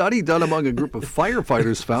second study done among a group of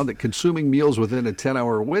firefighters found that consuming meals within a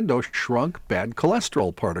 10-hour window shrunk bad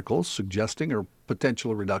cholesterol particles, suggesting a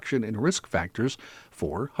potential reduction in risk factors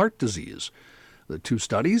for heart disease. The 2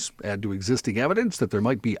 studies add to existing evidence that there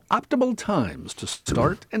might be optimal times to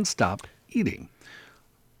start and stop eating.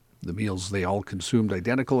 The meals, they all consumed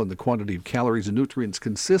identical, and the quantity of calories and nutrients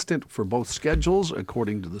consistent for both schedules,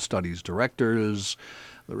 according to the study's directors.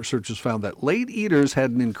 The researchers found that late eaters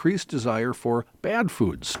had an increased desire for bad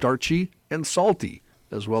foods, starchy and salty,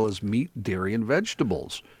 as well as meat, dairy, and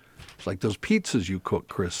vegetables. It's like those pizzas you cook,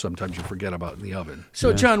 Chris, sometimes you forget about in the oven.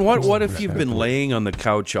 So, John, what if you've been laying on the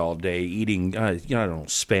couch all day eating, I don't know,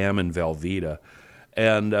 Spam and Velveeta,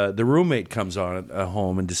 and the roommate comes on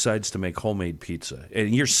home and decides to make homemade pizza,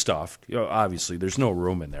 and you're stuffed. Obviously, there's no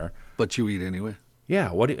room in there. But you eat anyway?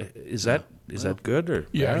 Yeah. What is that? Is that good or?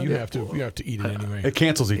 Yeah, you have to eat it anyway. It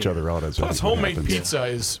cancels each other out. As Plus, what homemade happens. pizza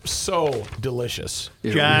is so delicious.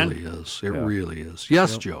 It John? really is. It really is.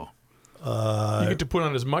 Yes, Joe. You get to put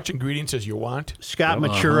on as much ingredients as you want. Scott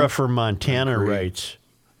Matura from Montana writes,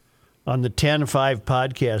 on the 10-5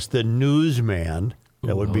 podcast, the newsman,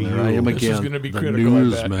 that would be There I am you, again. This is going to be the critical, I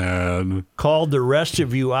bet. newsman. called the rest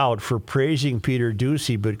of you out for praising Peter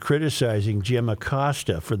Ducey but criticizing Jim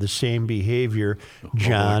Acosta for the same behavior.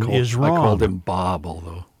 John is wrong. I called him Bob,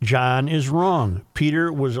 although. John is wrong.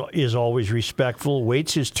 Peter is always respectful,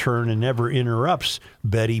 waits his turn, and never interrupts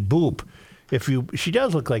Betty Boop. She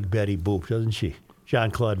does look like Betty Boop, doesn't she?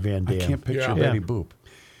 Jean-Claude Van Damme. I can't picture Yeah. Betty Boop.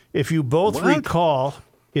 If you both recall,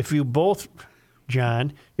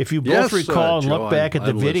 John, if you both Yes, recall and Joe, look back at the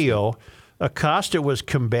I'm video, Acosta was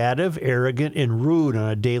combative, arrogant, and rude on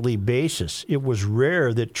a daily basis. It was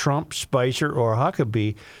rare that Trump, Spicer, or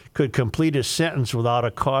Huckabee could complete a sentence without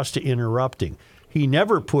Acosta interrupting. He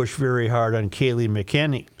never pushed very hard on Kayleigh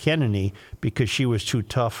McEnany because she was too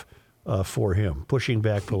tough for him. Pushing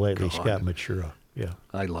back politely, Scott Matura. Yeah,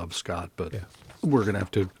 I love Scott, but we're going to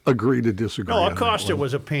have to agree to disagree. No, on Acosta that one.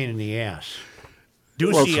 was a pain in the ass.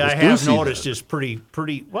 Well, Ducey, so I have Ducey noticed, then. is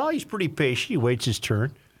pretty. Well, he's pretty patient. He waits his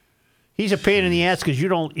turn. He's a pain in the ass because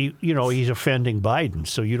he's offending Biden,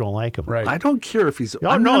 so you don't like him. Right. I don't care if he's. No,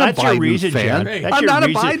 I'm no, not that's a Biden your reason, fan. John. Hey, That's I'm your not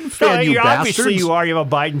reason. a Biden fan, No, you obviously bastards. you are. You have a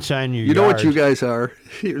Biden sign in your You know yard. what you guys are?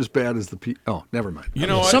 You're as bad as the people. Oh, never mind. You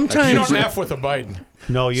know what? Sometimes- you don't F with a Biden.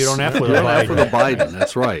 No, you don't have with You a don't have Biden. with a Biden.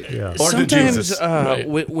 That's right. Yeah. Or to Sometimes Jesus. Right.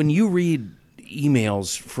 when you read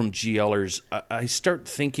emails from GLers, I start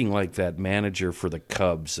thinking like that manager for the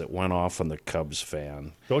Cubs that went off on the Cubs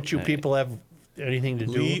fan. Don't you people have anything to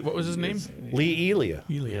do? Lee, what was his name? Lee Elia.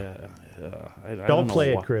 I Don't know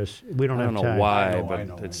play why. it, Chris. We don't I have don't know time. why,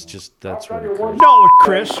 but it's just that's what it occurs. No,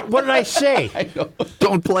 Chris. What did I say?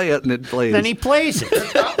 Don't play it, and it plays. Then he plays it.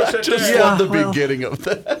 Just love the beginning of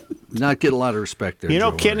that. Not get a lot of respect there. You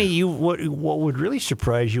know, Joe. Kenny, what would really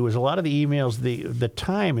surprise you is a lot of the emails. The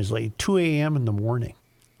time is like 2 a.m. in the morning.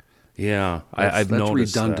 Yeah, That's I've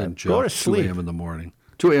noticed redundant, that. Joe. Go to 2 sleep. a.m. in the morning.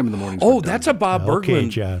 2 a.m. in the morning. Oh, that's a Bob Okay, Berglund.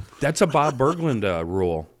 John. That's a Bob Berglund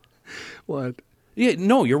rule. What? Yeah,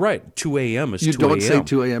 no, you're right. 2 a.m. is You 2 don't a.m. say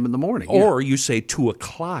 2 a.m. in the morning. Or you say 2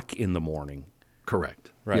 o'clock in the morning. Correct.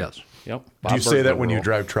 Right. Yes. Yep. Do you say that Berglund when you rule.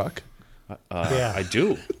 drive truck? Yeah. I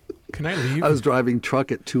do. Can I leave? I was driving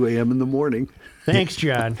truck at 2 a.m. in the morning. Thanks,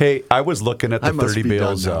 John. Hey, I was looking at the I must 30 be done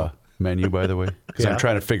Bales now. menu, by the way, because Yeah. I'm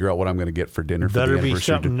trying to figure out what I'm going to get for dinner for Better the be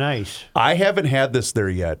anniversary. something nice. I haven't had this there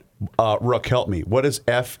yet. Rook, help me. What is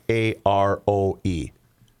Faroe?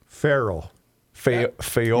 Farrell. You've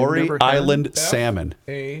Faroe never had Island salmon.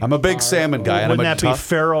 I'm a big salmon guy. and Wouldn't I'm a that be tough,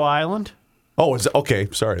 Faroe Island? Oh, is it, okay.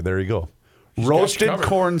 Sorry. There you go. Roasted covered.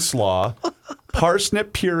 corn slaw,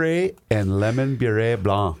 parsnip puree, and lemon beurre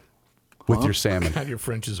blanc with your salmon. God, your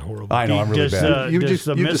French is horrible. I know I'm really Does bad. does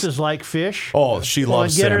the missus like fish? Oh, she Well,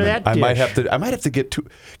 loves get her salmon. that I might dish. have to get two.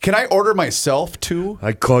 Can I order myself two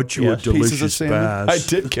I caught you Yes. pieces of salmon? I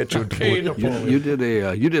did get you a Okay, delicious.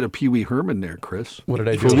 Napoleon. You did a Pee Wee Herman there, Chris. What did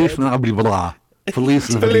I do? Feliz Navidad. Feliz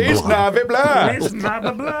Feliz Navidad.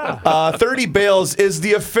 Navidad. 30 Bales is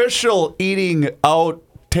the official eating out,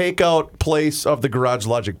 takeout place of the Garage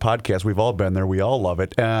Logic podcast. We've all been there. We all love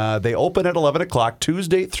it. They open at 11 o'clock,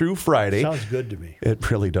 Tuesday through Friday. Sounds good to me. It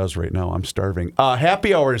really does right now. I'm starving.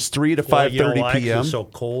 Happy hour is 3 to 5:30 Well, you know why? 'Cause p.m. It's so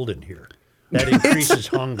cold in here. That increases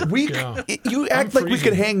hunger. You act like we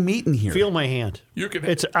could hang meat in here. Feel my hand. You can-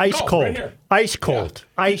 It's ice No, cold. right here. Ice cold.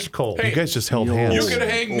 Ice cold. You guys just held hands. You can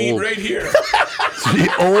hang meat right here.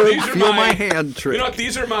 Oh, These are feel my hand trick. You know what?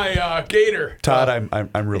 These are my gator. Todd,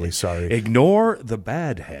 I'm really sorry. Ignore the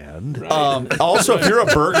bad hand. Also, if you're a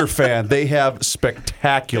burger fan, they have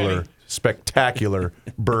spectacular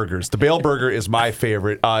burgers. The Bale Burger is my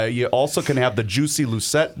favorite. You also can have the Juicy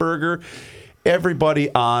Lucette Burger.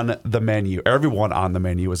 Everyone on the menu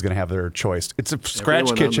is going to have their choice. It's a scratch Everyone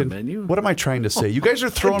on the kitchen. menu? What am I trying to say? You guys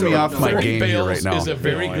are throwing me off my 30 game here Bales right now. is a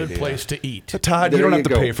very good place to eat. Todd, you There don't you have to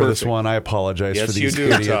go. pay for this Perfect. one. I apologize Yes, for you these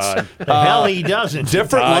do, idiots. Todd. The hell he doesn't.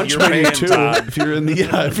 Different Todd, lunch you're menu paying, too. Todd. If you're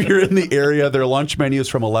in the area, their lunch menu is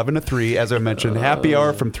from 11 to 3. As I mentioned, happy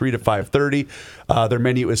hour from 3 to 5:30. Their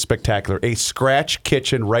menu is spectacular. A scratch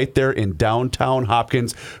kitchen right there in downtown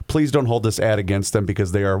Hopkins. Please don't hold this ad against them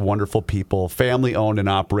because they are wonderful people, family owned and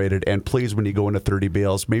operated. And please, when you go into 30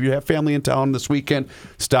 Bales, maybe you have family in town this weekend,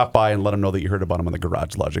 stop by and let them know that you heard about them on the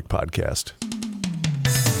Garage Logic podcast.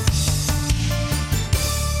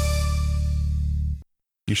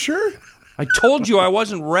 You sure? I told you I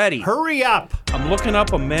wasn't ready. Hurry up. I'm looking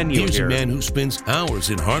up a menu Here's here. a man who spends hours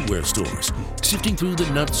in hardware stores, sifting through the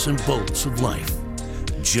nuts and bolts of life.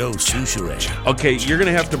 Joe Souchere. Okay, you're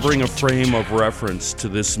gonna have to bring a frame of reference to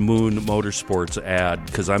this Moon Motorsports ad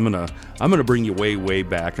because I'm gonna bring you way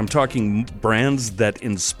back. I'm talking brands that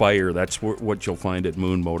inspire. That's what you'll find at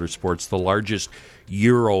Moon Motorsports, the largest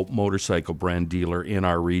Euro motorcycle brand dealer in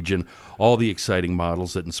our region. All the exciting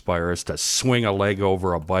models that inspire us to swing a leg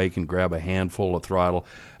over a bike and grab a handful of throttle.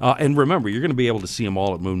 And remember, you're going to be able to see them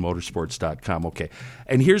all at moonmotorsports.com. Okay,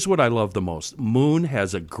 and here's what I love the most. Moon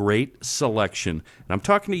has a great selection, and I'm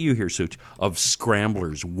talking to you here, Such, of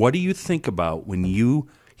scramblers. What do you think about when you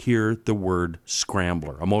hear the word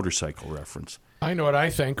scrambler, a motorcycle reference? I know what I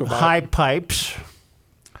think about. High pipes.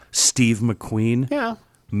 Steve McQueen. Yeah.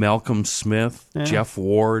 Malcolm Smith, Jeff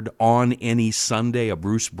Ward, On Any Sunday, a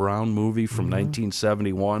Bruce Brown movie from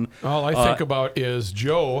 1971. All I think about is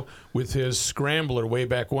Joe with his Scrambler way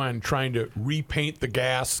back when trying to repaint the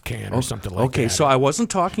gas can or something like that. Okay, so I wasn't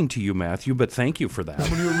talking to you, Matthew, but thank you for that.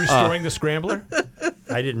 When you were restoring the Scrambler?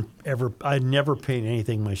 I never paint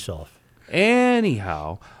anything myself.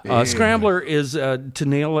 Anyhow, Scrambler is, to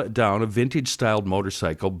nail it down, a vintage-styled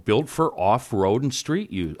motorcycle built for off-road and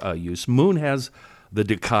street use. Moon has the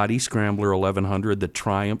Ducati Scrambler 1100, the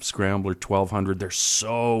Triumph Scrambler 1200. They're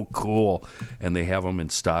so cool, and they have them in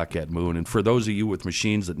stock at Moon. And for those of you with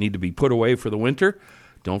machines that need to be put away for the winter,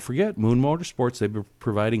 don't forget Moon Motorsports. They've been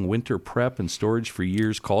providing winter prep and storage for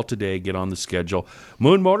years. Call today. Get on the schedule.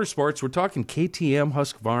 Moon Motorsports, we're talking KTM,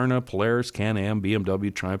 Husqvarna, Polaris, Can-Am,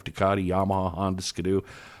 BMW, Triumph, Ducati, Yamaha, Honda, Skidoo.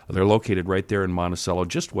 They're located right there in Monticello,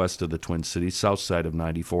 just west of the Twin Cities, south side of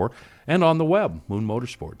 94, and on the web,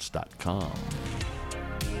 moonmotorsports.com.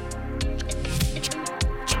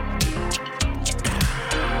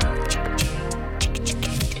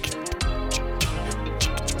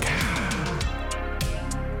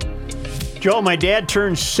 Joe, my dad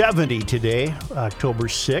turned 70 today, October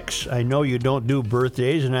 6th. I know you don't do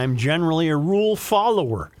birthdays, and I'm generally a rule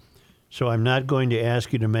follower, so I'm not going to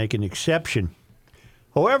ask you to make an exception.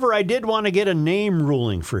 However, I did want to get a name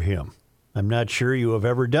ruling for him. I'm not sure you have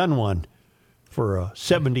ever done one for a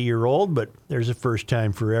 70-year-old, but there's a first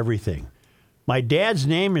time for everything. My dad's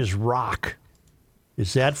name is Rock.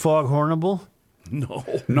 Is that foghornable? No.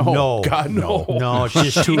 God, no. No, it's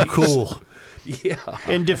just too cool. Yeah.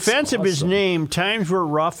 In defense of his name, times were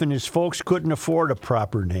rough and his folks couldn't afford a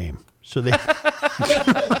proper name. So they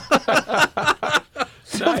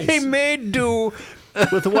they made do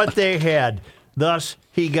with what they had. Thus,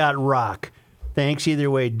 he got Rock. Thanks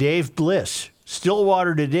either way. Dave Bliss,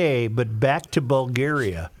 Stillwater today, but back to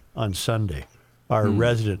Bulgaria on Sunday, our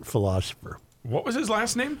resident philosopher. What was his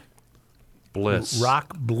last name? Bliss.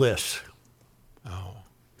 Rock Bliss. Oh.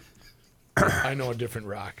 I know a different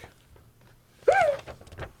Rock.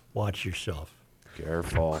 Watch yourself.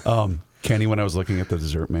 Careful. Kenny, when I was looking at the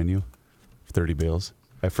dessert menu, 30 bales,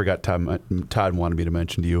 I forgot Todd wanted me to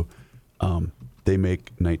mention to you, they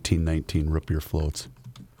make 1919 root beer floats.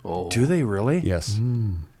 Oh. Do they really? Yes.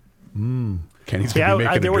 Kenny's going to be Yeah,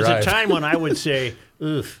 making there a was drive. a time when I would say,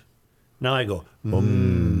 oof. Now I go, A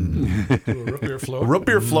root beer float? A root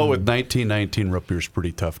beer float with 1919 root beer is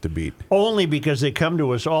pretty tough to beat. Only because they come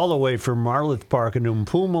to us all the way from Marloth Park in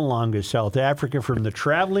Mpumalanga, South Africa, from the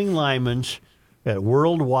Traveling Lymans at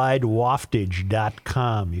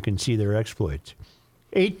worldwidewaftage.com. You can see their exploits.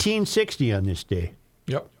 1860 on this day.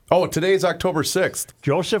 Yep. Oh, today's October 6th.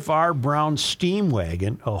 Joseph R. Brown's steam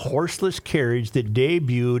wagon, a horseless carriage that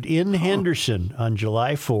debuted in Henderson on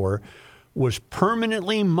July 4, was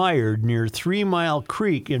permanently mired near 3 Mile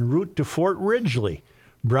Creek en route to Fort Ridgely.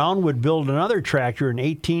 Brown would build another tractor in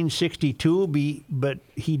 1862, but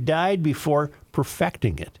he died before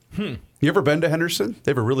perfecting it. You ever been to Henderson?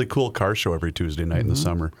 They have a really cool car show every Tuesday night in the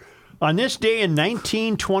summer. On this day in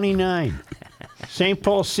 1929, St.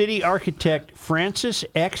 Paul City architect Francis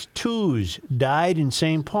X. Tews died in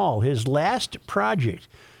St. Paul. His last project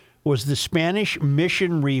was the Spanish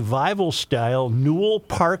Mission Revival-style Newell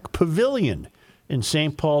Park Pavilion in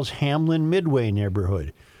St. Paul's Hamlin Midway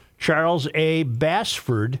neighborhood. Charles A.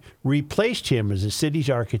 Bassford replaced him as the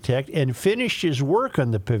city's architect and finished his work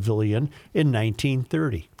on the pavilion in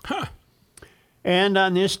 1930. And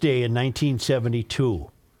on this day in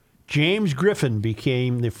 1972, James Griffin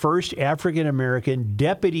became the first African-American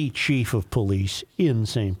deputy chief of police in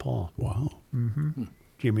St. Paul. Wow.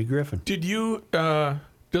 Jimmy Griffin. Did you,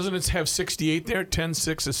 doesn't it have 68 there?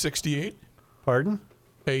 10-6 is 68? Pardon?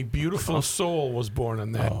 A beautiful soul was born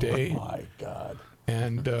on that day. Oh, my God.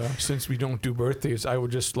 And since we don't do birthdays, I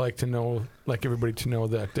would just like to know, like everybody to know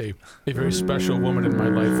that a very special woman in my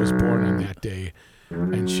life was born on that day.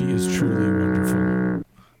 And she is truly wonderful.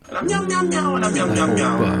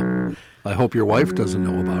 I hope your wife doesn't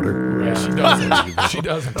know about her. Yeah, she doesn't. She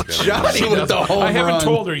doesn't. Johnny with the home I haven't run.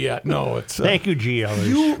 told her yet. No, it's Thank you, GLers.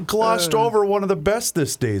 You glossed over one of the best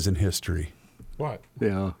this days in history. what?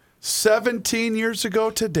 Yeah. 17 years ago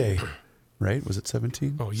today. Right? Was it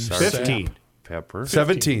 17? Oh, you 15. Pepper.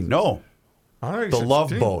 17. No. All right, The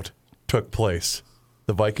Love Boat took place.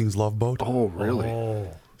 The Vikings Love Boat. Oh, really?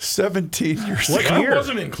 17 years What ago. year?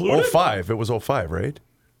 wasn't included. 05. It was 05, right?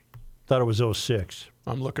 Thought it was 06.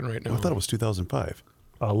 I'm looking right now. I thought it was 2005.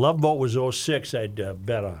 Love Boat was 06. I'd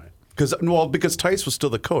bet on it. Because Tice was still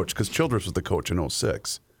the coach, because Childress was the coach in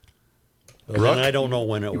 06. Well, then I don't know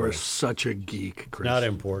when it You are was. such a geek, Chris. Not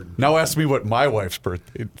important. Now ask me what my wife's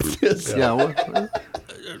birthday is. Yeah.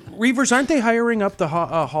 Reavers, aren't they hiring up the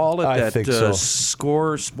hall at I that think so.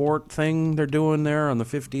 Score Sport thing they're doing there on the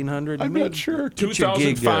 1500? I'm not sure.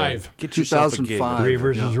 2005. Get yourself a gig. 2005.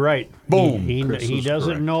 Reavers is right. Boom. He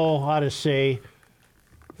doesn't know how to say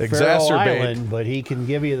Faroe Exacerbate. Island, but he can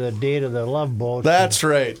give you the date of the Love Boat. That's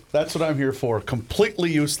right. That's what I'm here for. Completely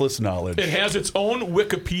useless knowledge. It has its own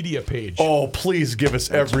Wikipedia page. Oh, please give us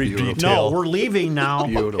every beautiful. detail. No, we're leaving now.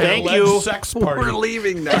 Beautiful. Thank Alleged you. sex party. We're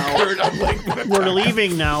leaving now. We're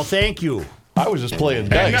leaving now. Thank you. I was just playing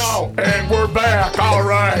dice. And we're back. All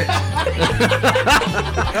right.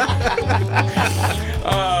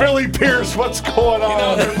 Billy Pierce, what's going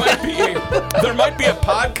on? There might be a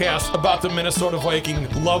podcast about the Minnesota Viking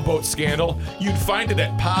Love Boat scandal. You'd find it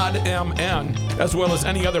at PodMN, as well as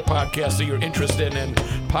any other podcast that you're interested in.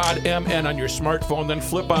 PodMN on your smartphone. Then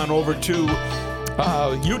flip on over to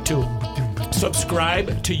YouTube.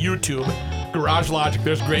 Subscribe to YouTube. Garage Logic,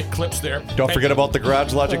 there's great clips there. Don't forget about the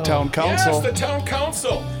Garage Logic Town Council. Yes, the Town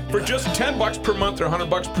Council. For just $10 per month or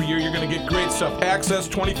 $100 per year, you're going to get great stuff. Access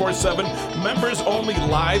 24/7, members-only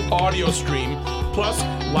live audio stream, plus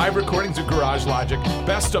live recordings of Garage Logic,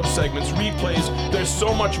 best of segments, replays. There's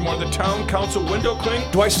so much more. The Town Council window cling.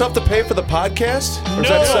 Do I still have to pay for the podcast? Or is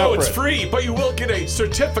that No, separate? it's free, but you will get a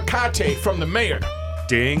certificate from the mayor.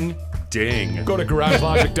 Ding, ding. Go to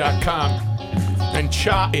GarageLogic.com and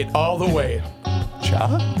cha it all the way.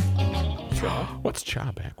 Cha? Cha? What's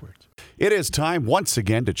cha backwards? It is time once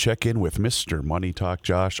again to check in with Mr. Money Talk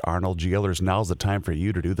Josh Arnold. GLers, now's the time for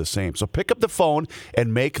you to do the same. So pick up the phone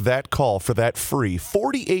and make that call for that free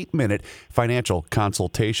 48-minute financial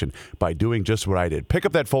consultation by doing just what I did. Pick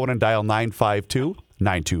up that phone and dial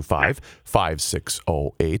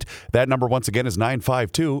 952-925-5608. That number, once again, is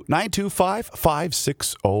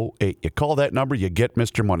 952-925-5608. You call that number, you get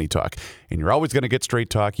Mr. Money Talk. And you're always going to get straight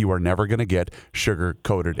talk. You are never going to get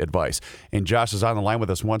sugar-coated advice. And Josh is on the line with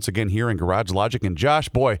us once again here in Garage Logic. And Josh,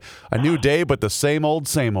 boy, a new day, but the same old,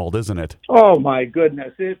 isn't it? Oh, my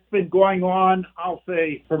goodness. It's been going on, I'll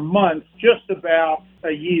say, for months, just about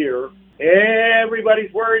a year.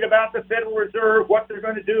 Everybody's worried about the Federal Reserve, what they're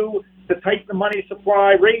going to do to tighten the money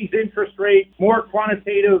supply, raise interest rates, more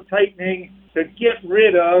quantitative tightening to get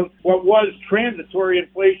rid of what was transitory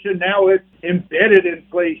inflation. Now it's embedded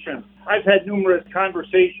inflation. I've had numerous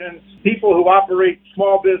conversations, people who operate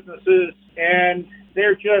small businesses, and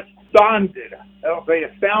they're just astounded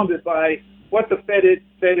by what the Fed is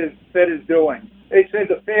doing. They say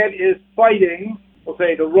the Fed is fighting, we'll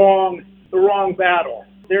say, the wrong battle.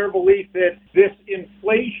 Their belief that this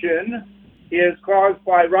inflation is caused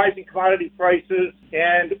by rising commodity prices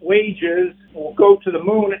and wages will go to the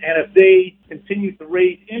moon, and if they continue to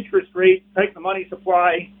raise interest rates, tighten the money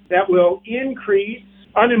supply, that will increase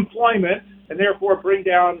unemployment and therefore bring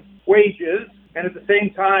down wages, and at the same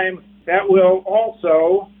time, that will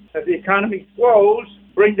also, as the economy slows,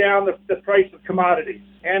 bring down the price of commodities.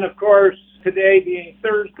 And of course, today being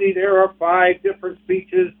Thursday, there are 5 different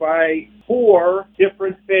speeches by 4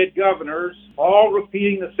 different Fed governors, all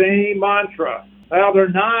repeating the same mantra. Well, they're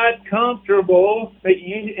not comfortable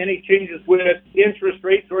making any changes with interest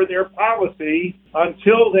rates or their policy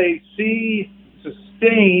until they see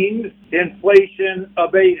sustained inflation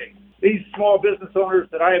abating. These small business owners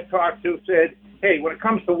that I have talked to said, hey, when it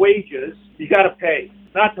comes to wages, you got to pay.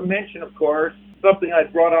 Not to mention, of course, something I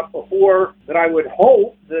brought up before that I would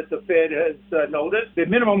hope that the Fed has noticed. The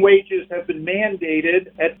minimum wages have been mandated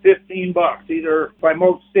at $15, either by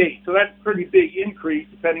most states. So that's a pretty big increase,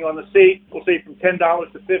 depending on the state. We'll say from $10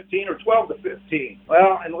 to $15 or $12 to $15.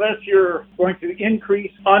 Well, unless you're going to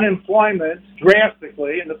increase unemployment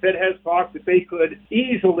drastically, and the Fed has talked that they could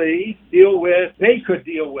deal with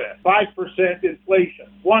 5% inflation.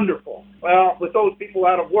 Wonderful. Well, with those people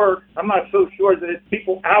out of work, I'm not so sure that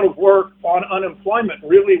people out of work on unemployment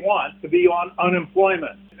really want to be on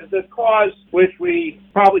unemployment. The cause, which we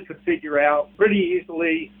probably could figure out pretty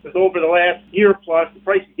easily, is over the last year plus, the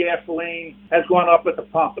price of gasoline has gone up at the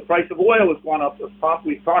pump. The price of oil has gone up at the pump.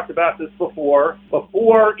 We've talked about this before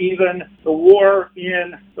even the war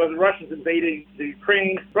the Russians invading the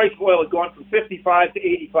Ukraine. The price of oil has gone from $55 to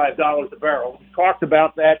 $85 a barrel. We've talked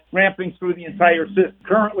about that ramping through the entire system.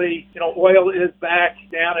 Currently, oil is back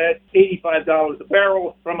down at $85 a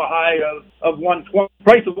barrel from a high of $120. The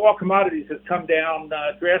price of all commodities has come down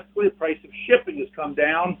drastically. The price of shipping has come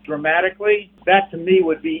down dramatically. That, to me,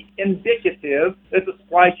 would be indicative that the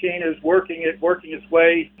supply chain is working its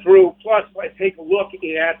way through. Plus, if I take a look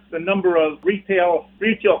at the number of retail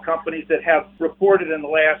companies that have reported in the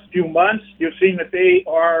last few months, you've seen that they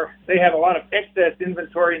have a lot of excess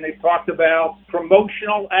inventory, and they've talked about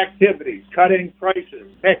promotional activities, cutting prices.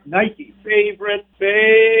 Heck, Nike favorite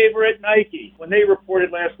Nike. When they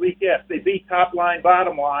reported last week, yes, they beat top line,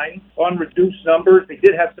 bottom line on reduced numbers. They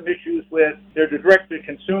did have some issues with their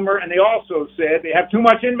direct-to-consumer, and they also said they have too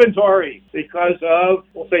much inventory because of,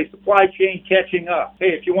 we'll say, supply chain catching up.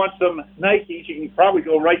 Hey, if you want some Nikes, you can probably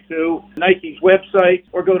go right to Nike's website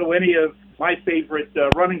or go to any of my favorite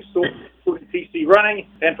running stores, including TC Running,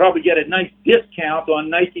 and probably get a nice discount on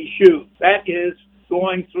Nike shoes. That is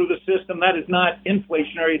going through the system. That is not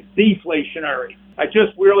inflationary, it's deflationary. I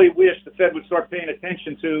just really wish the Fed would start paying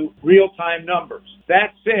attention to real-time numbers.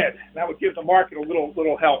 That said, that would give the market a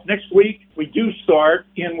little help. Next week, we do start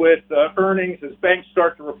in with earnings as banks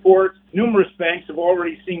start to report. Numerous banks have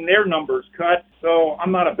already seen their numbers cut, so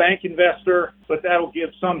I'm not a bank investor, but that'll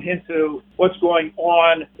give some hint to what's going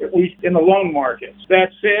on, at least in the loan markets.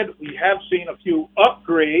 That said, we have seen a few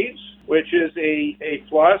upgrades, which is a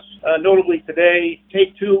plus. Notably today,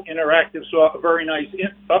 Take-Two Interactive saw a very nice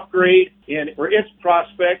upgrade for its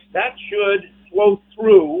prospects. That should flow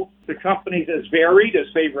through to companies as varied as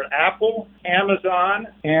favorite Apple, Amazon,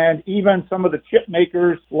 and even some of the chip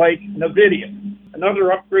makers like NVIDIA.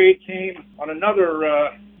 Another upgrade came on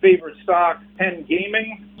another favorite stock, Penn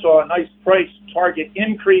Gaming, saw a nice price target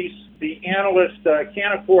increase. The analyst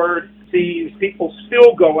Canaccord sees people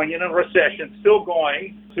still going in a recession, still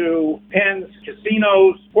going to Penn's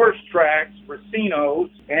casinos, horse tracks, racinos,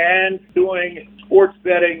 and doing sports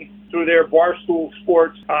betting through their Barstool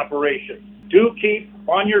Sports operation. Do keep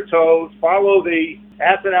on your toes, follow the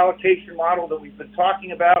asset allocation model that we've been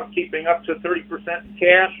talking about, keeping up to 30% in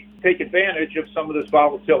cash. Take advantage of some of this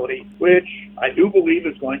volatility, which I do believe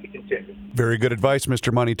is going to continue. Very good advice,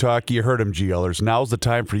 Mr. Money Talk. You heard him, GLers. Now's the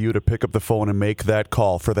time for you to pick up the phone and make that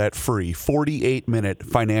call for that free 48-minute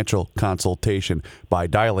financial consultation by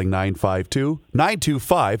dialing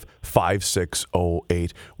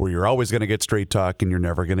 952-925-5608, where you're always going to get straight talk and you're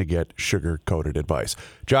never going to get sugar-coated advice.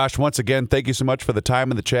 Josh, once again, thank you so much for the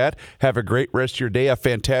time and the chat. Have a great rest of your day, a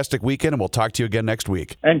fantastic weekend, and we'll talk to you again next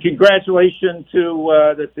week. And congratulations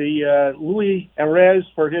to Louis Arez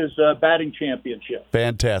for his batting championship.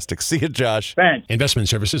 Fantastic. See you, Josh. Thanks. Investment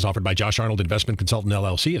services offered by Josh Arnold Investment Consultant,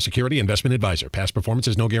 LLC, a security investment advisor. Past performance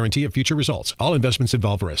is no guarantee of future results. All investments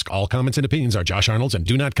involve risk. All comments and opinions are Josh Arnold's and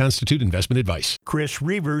do not constitute investment advice. Chris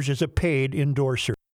Reavers is a paid endorser.